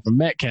flexing for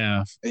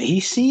Metcalf.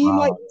 He seemed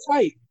like the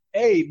type.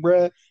 Hey,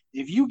 bruh,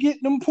 if you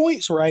get them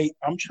points right,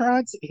 I'm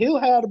trying to. He'll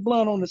have the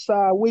blunt on the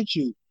side with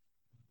you.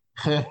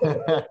 He'll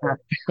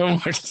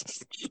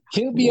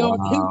be on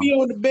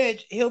the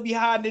bench. He'll be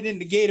hiding it in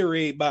the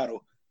Gatorade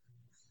bottle.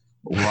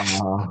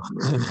 Wow.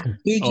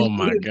 Oh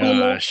my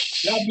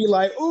gosh. I'll be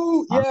like,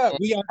 ooh, yeah,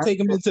 we gotta take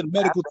him into the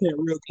medical tent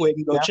real quick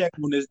and go check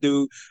on this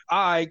dude.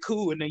 All right,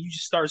 cool. And then you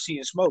just start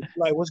seeing smoke.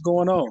 Like, what's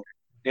going on?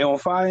 They on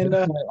fire in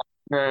there?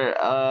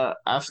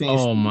 I've seen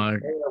Oh my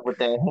with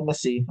that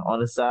Hennessy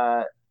on the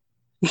side.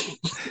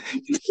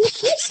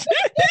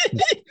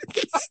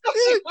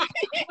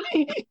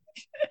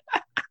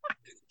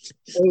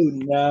 Oh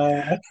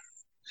nah.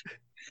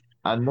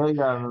 I know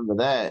y'all remember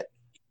that.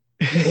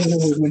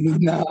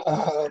 Nah.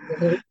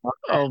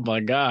 Oh my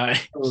god.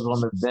 I was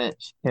on the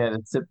bench, had a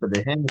sip of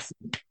the Hennessy.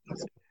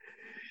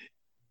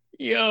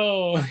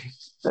 Yo.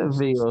 That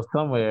video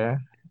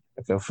somewhere.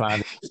 I can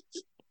find it.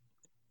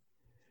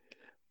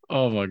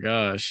 Oh my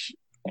gosh.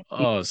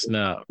 Oh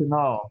snap.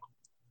 No.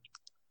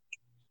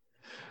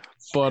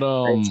 But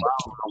On the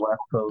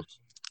West Coast.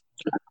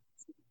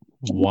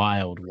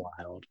 wild.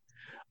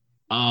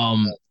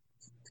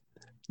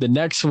 The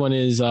next one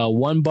is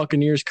one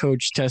Buccaneers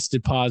coach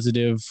tested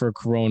positive for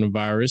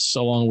coronavirus,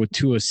 along with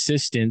 2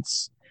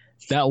 assistants.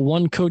 That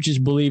one coach is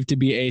believed to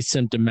be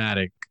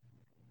asymptomatic.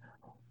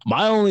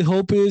 My only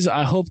hope is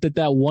I hope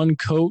that one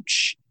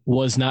coach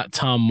was not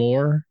Tom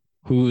Moore,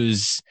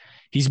 he's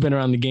been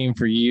around the game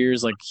for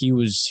years. Like he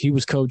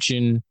was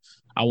coaching,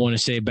 I want to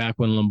say back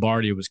when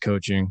Lombardi was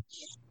coaching.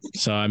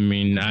 So I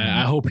mean,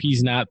 I hope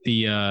he's not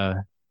the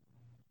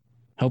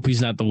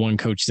one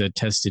coach that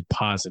tested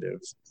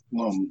positive.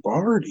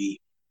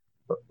 Lombardi.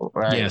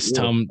 Right. Yes,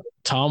 Tom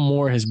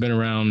Moore has been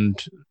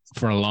around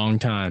for a long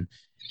time.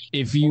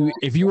 If you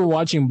were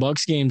watching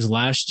Bucs games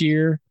last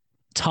year,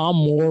 Tom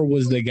Moore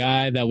was the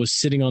guy that was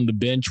sitting on the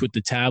bench with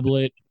the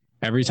tablet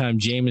every time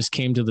Jameis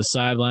came to the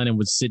sideline and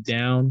would sit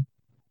down.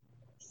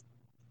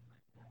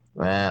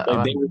 Man,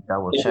 Like they would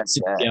double check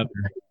that. together.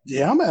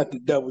 Yeah, I'm gonna have to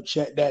double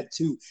check that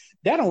too.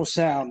 That don't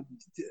sound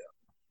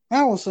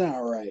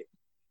right.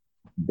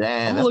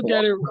 Damn, Look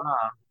at it.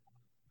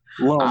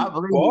 I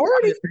believe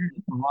Lombardi.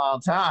 a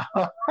long time.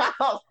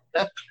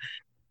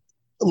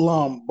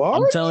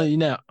 Lombardi. I'm telling you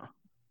now.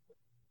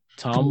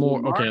 Tom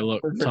Moore. Okay,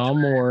 look,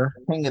 Tom Moore.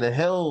 King of the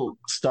Hill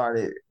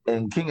started,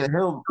 and King of the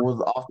Hill was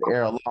off the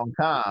air a long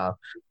time.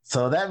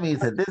 So that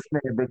means that this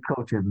man been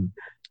coaching.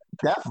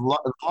 That's as long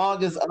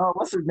as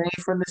what's his name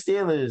from the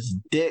Steelers?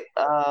 Dick.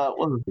 What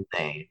was his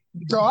name?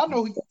 Bro, I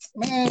know,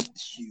 man.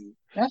 Shoot,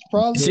 that's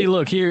probably. See,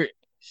 look here.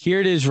 Here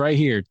it is, right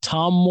here.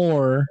 Tom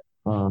Moore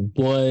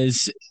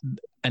was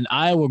an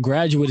Iowa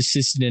graduate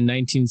assistant in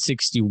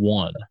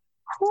 1961.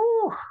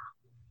 Whew.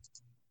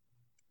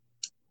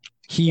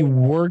 He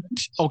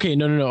worked. Okay,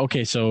 no.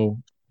 Okay, so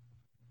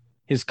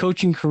his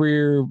coaching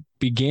career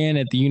began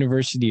at the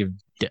University of.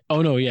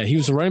 He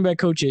was a running back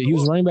coach. He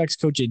was running backs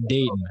coach at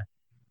Dayton.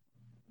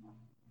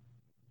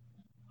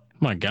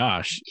 My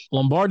gosh,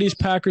 Lombardi's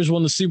Packers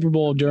won the Super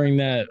Bowl during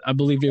that. I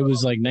believe it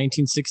was like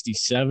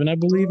 1967. I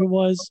believe it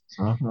was.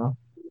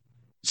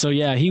 So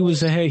yeah, he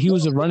was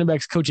a running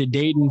backs coach at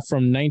Dayton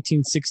from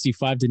 1965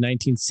 to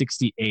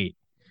 1968.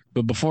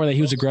 But before that,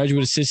 he was a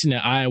graduate assistant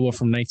at Iowa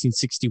from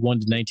 1961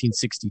 to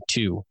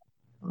 1962.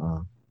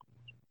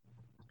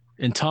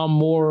 And Tom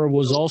Moore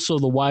was also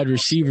the wide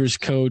receivers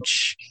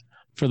coach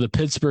for the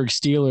Pittsburgh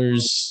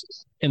Steelers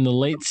in the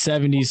late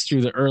 70s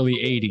through the early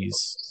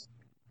 80s.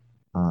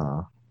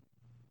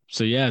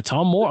 So yeah,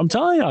 Tom Moore. I'm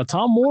telling you,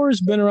 Tom Moore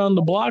has been around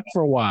the block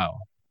for a while.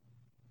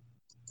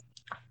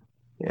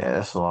 Yeah,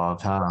 that's a long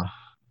time.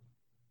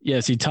 Yeah,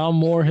 see, Tom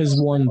Moore has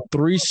won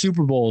 3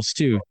 Super Bowls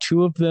too.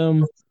 2 of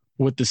them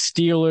with the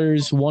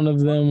Steelers, 1 of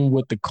them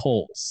with the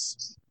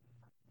Colts.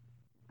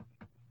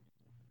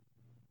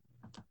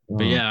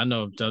 But yeah, I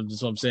know.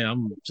 That's what I'm saying.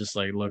 I'm just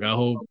like, look, I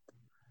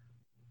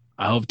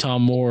I hope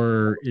Tom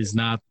Moore is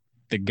not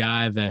the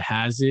guy that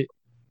has it.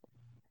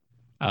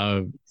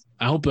 I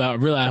hope I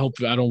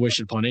don't wish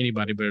it upon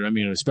anybody, but I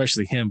mean,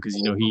 especially him, because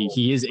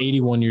he is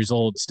 81 years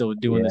old, still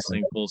doing this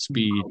thing full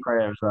speed.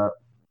 Prayers up.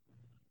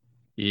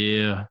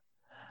 Yeah.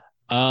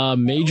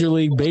 Major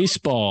League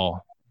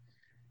Baseball.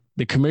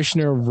 The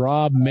commissioner,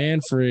 Rob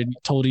Manfred,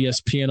 told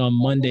ESPN on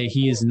Monday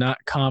he is not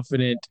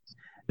confident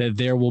that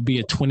there will be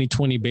a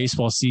 2020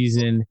 baseball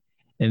season,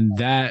 and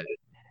that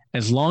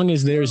as long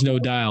as there is no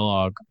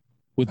dialogue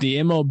with the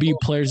MLB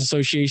Players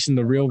Association,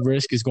 the real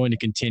risk is going to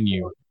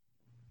continue.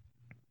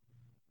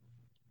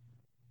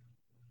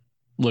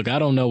 Look, I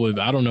don't know what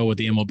the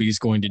MLB is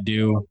going to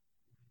do.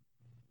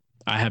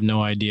 I have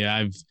no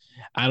idea.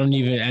 I don't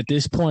even at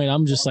this point.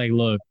 I'm just like,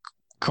 look,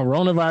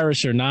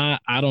 coronavirus or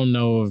not, I don't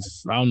know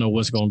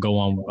what's going to go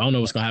on. I don't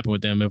know what's going to happen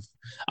with them.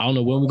 I don't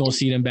know when we're going to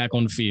see them back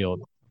on the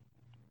field.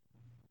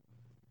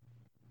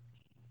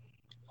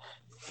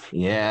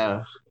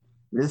 Yeah,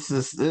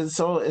 it's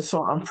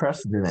so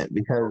unprecedented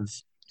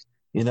because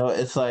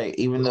it's like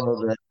even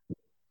though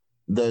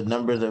the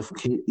numbers of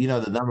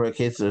the number of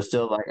cases are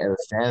still like at a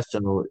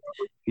standstill,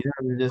 you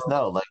just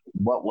know like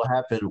what will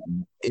happen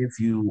if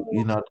you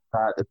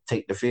decide to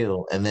take the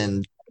field and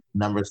then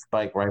numbers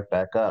spike right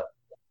back up.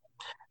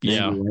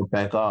 Then you went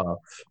back off,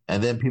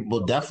 and then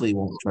people definitely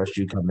won't trust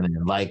you coming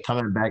in. Like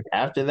coming back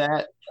after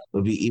that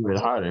would be even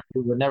harder.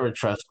 People would never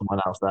trust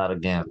someone outside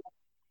again.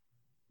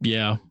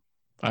 Yeah,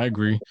 I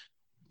agree.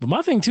 But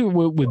my thing too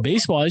with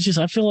baseball is just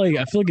I feel like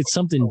it's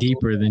something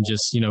deeper than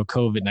just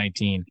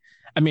COVID-19.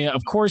 I mean,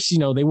 of course,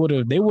 they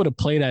would have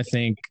played, I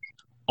think,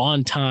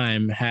 on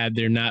time had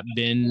there not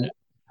been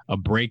a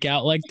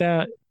breakout like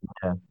that.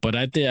 Yeah. But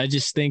I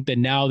just think that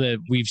now that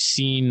we've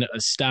seen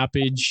a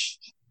stoppage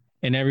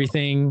and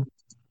everything,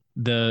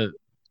 the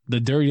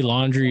dirty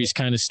laundry is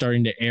kind of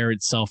starting to air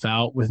itself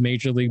out with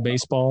Major League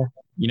Baseball.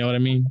 You know what I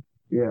mean?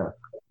 Yeah.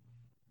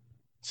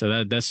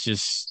 So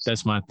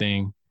that's my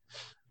thing.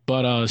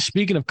 But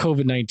speaking of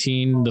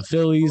COVID-19, the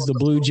Phillies, the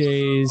Blue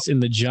Jays,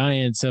 and the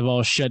Giants have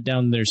all shut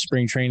down their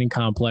spring training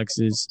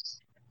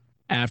complexes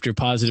after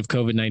positive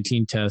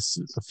COVID-19 tests.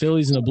 The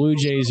Phillies and the Blue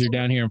Jays are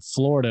down here in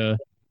Florida,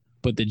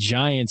 but the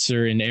Giants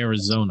are in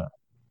Arizona.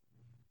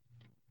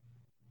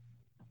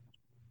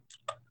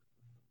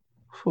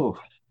 Whew.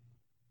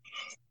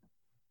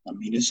 I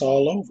mean, it's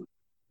all over.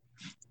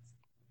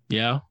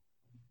 Yeah,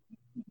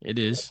 it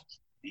is.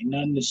 Ain't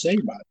nothing to say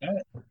about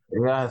that. They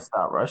gotta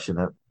stop rushing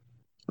it.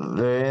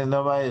 There ain't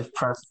nobody's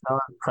pressing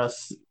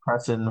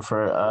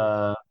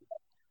for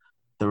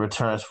the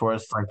return of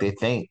sports like they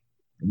think,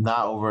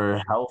 not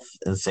over health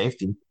and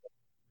safety.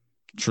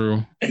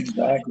 True.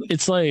 Exactly.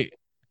 It's like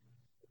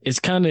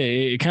it kind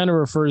of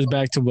refers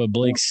back to what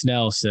Blake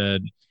Snell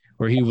said,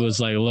 where he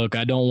was like, "Look,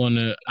 I don't want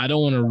to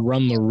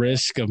run the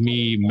risk of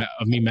me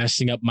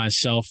messing up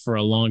myself for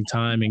a long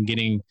time and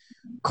getting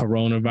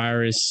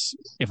coronavirus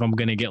if I'm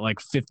gonna get like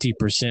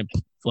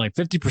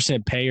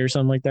 50% pay or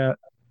something like that."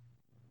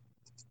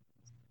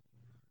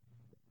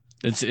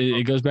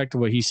 It goes back to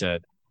what he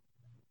said.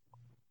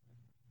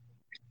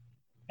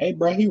 Hey,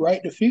 bro, he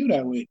right to feel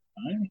that way.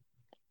 Right?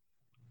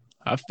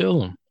 I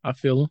feel him.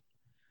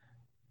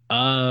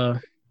 But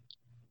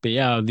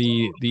yeah,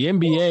 the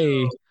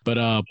NBA,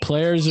 but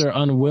players are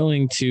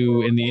unwilling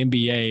to in the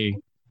NBA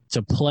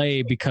to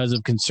play because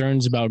of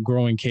concerns about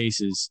growing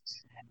cases.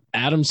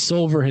 Adam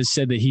Silver has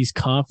said that he's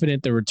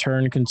confident the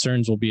return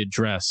concerns will be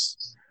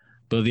addressed.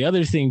 But the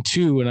other thing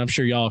too, and I'm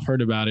sure y'all have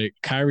heard about it,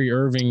 Kyrie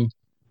Irving,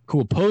 who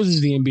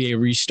opposes the NBA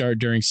restart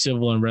during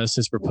civil unrest,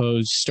 has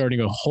proposed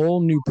starting a whole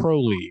new pro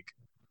league.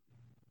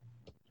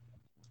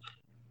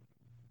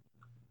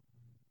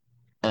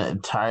 An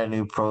entire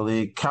new pro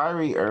league.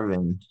 Kyrie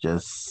Irving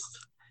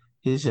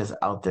he's just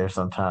out there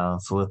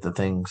sometimes with the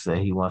things that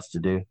he wants to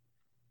do.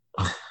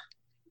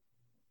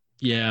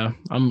 Yeah,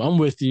 I'm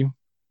with you.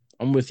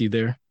 I'm with you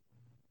there.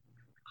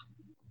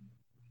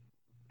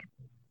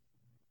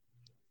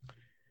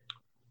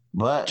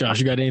 But Josh,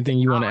 you got anything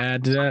you want to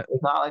add to that?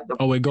 It's not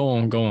like go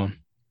on.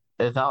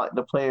 It's not like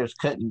the players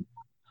couldn't.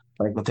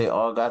 Like if they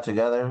all got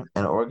together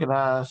and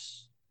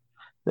organized,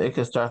 they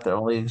could start their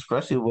own league,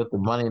 especially with the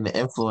money and the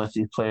influence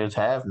these players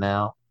have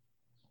now.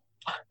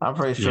 I'm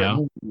pretty sure you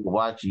can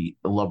watch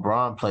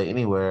LeBron play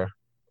anywhere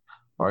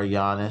or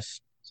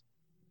Giannis.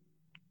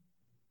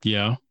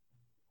 Yeah.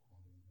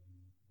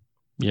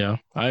 Yeah,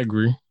 I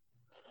agree.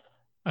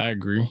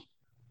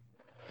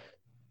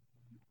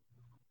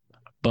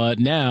 But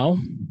now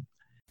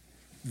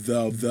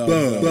the bug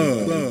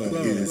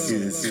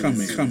is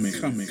coming. The bug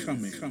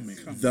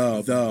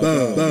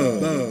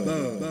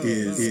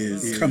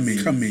is coming.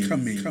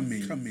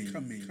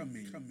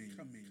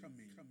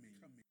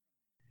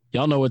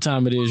 Y'all know what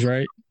time it is,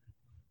 right?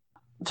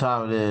 What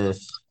time it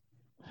is?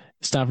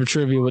 It's time for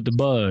trivia with the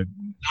bug.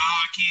 No,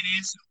 I can't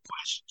answer the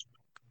question.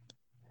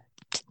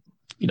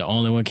 You're the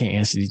only one can't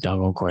answer these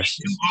doggone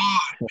questions. Too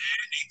hard, man.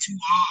 They too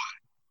hard.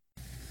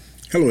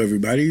 Hello,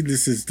 everybody.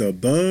 This is the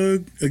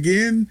bug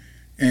again.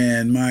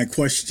 And my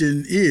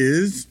question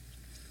is,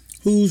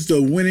 Who's the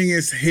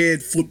winningest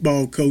head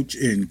football coach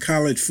in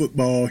college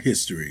football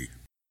history?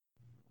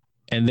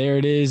 And there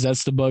it is.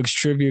 That's the Bugs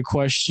trivia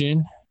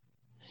question.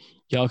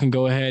 Y'all can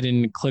go ahead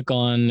and click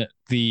on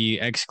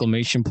the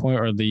exclamation point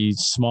or the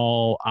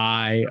small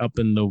I up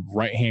in the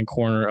right-hand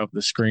corner of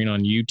the screen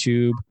on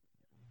YouTube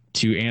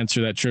to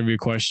answer that trivia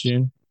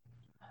question.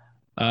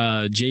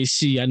 Jay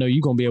Cee, I know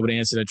you're going to be able to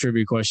answer that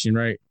trivia question,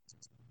 right?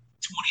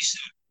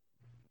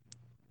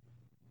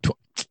 27. You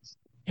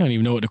don't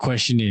even know what the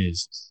question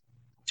is.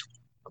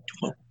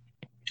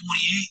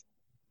 28.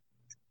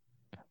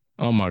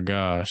 Oh, my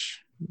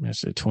gosh. I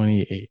said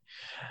 28.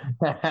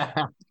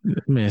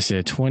 Man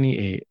said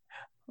 28.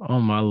 Oh,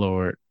 my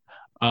Lord.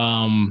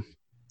 But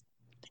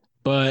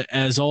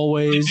as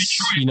always,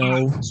 you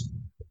know.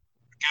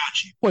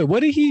 Got you. Wait, what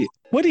did he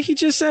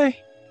just say?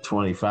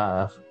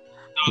 25.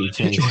 No, the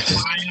Detroit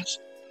Lions,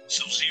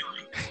 Sub-Zero.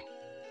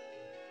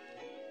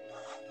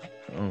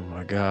 Oh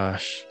my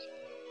gosh.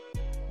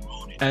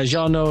 As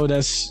y'all know,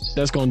 that's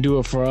gonna do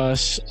it for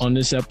us on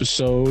this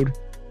episode.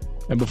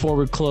 And before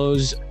we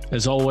close,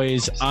 as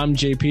always, I'm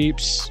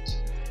JPeeps.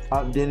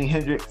 I'm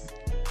Hendrixx.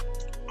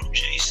 I'm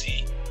Jay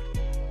Cee.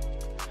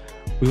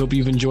 We hope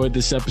you've enjoyed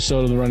this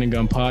episode of the Running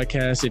Gun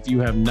Podcast. If you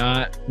have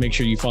not, make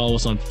sure you follow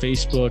us on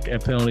Facebook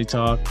at Penalty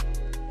Talk.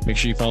 Make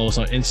sure you follow us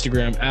on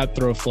Instagram at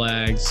Throw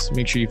Flags.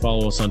 Make sure you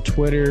follow us on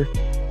Twitter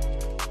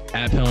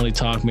at Penalty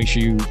Talk. Make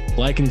sure you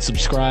like and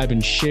subscribe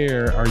and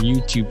share our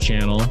YouTube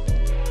channel,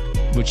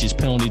 which is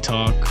Penalty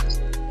Talk.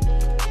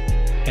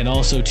 And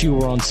also, too,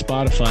 we're on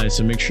Spotify,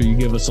 so make sure you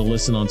give us a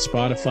listen on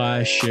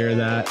Spotify, share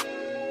that.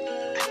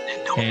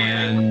 And don't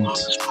worry about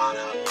the spot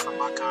up for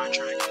my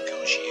contract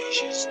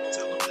negotiations.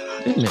 Tell them that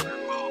I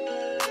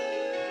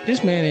know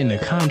This man in the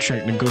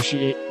contract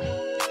negotiate.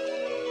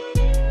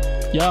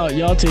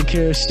 Y'all take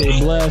care, stay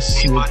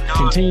blessed,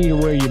 continue to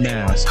wear your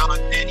mask.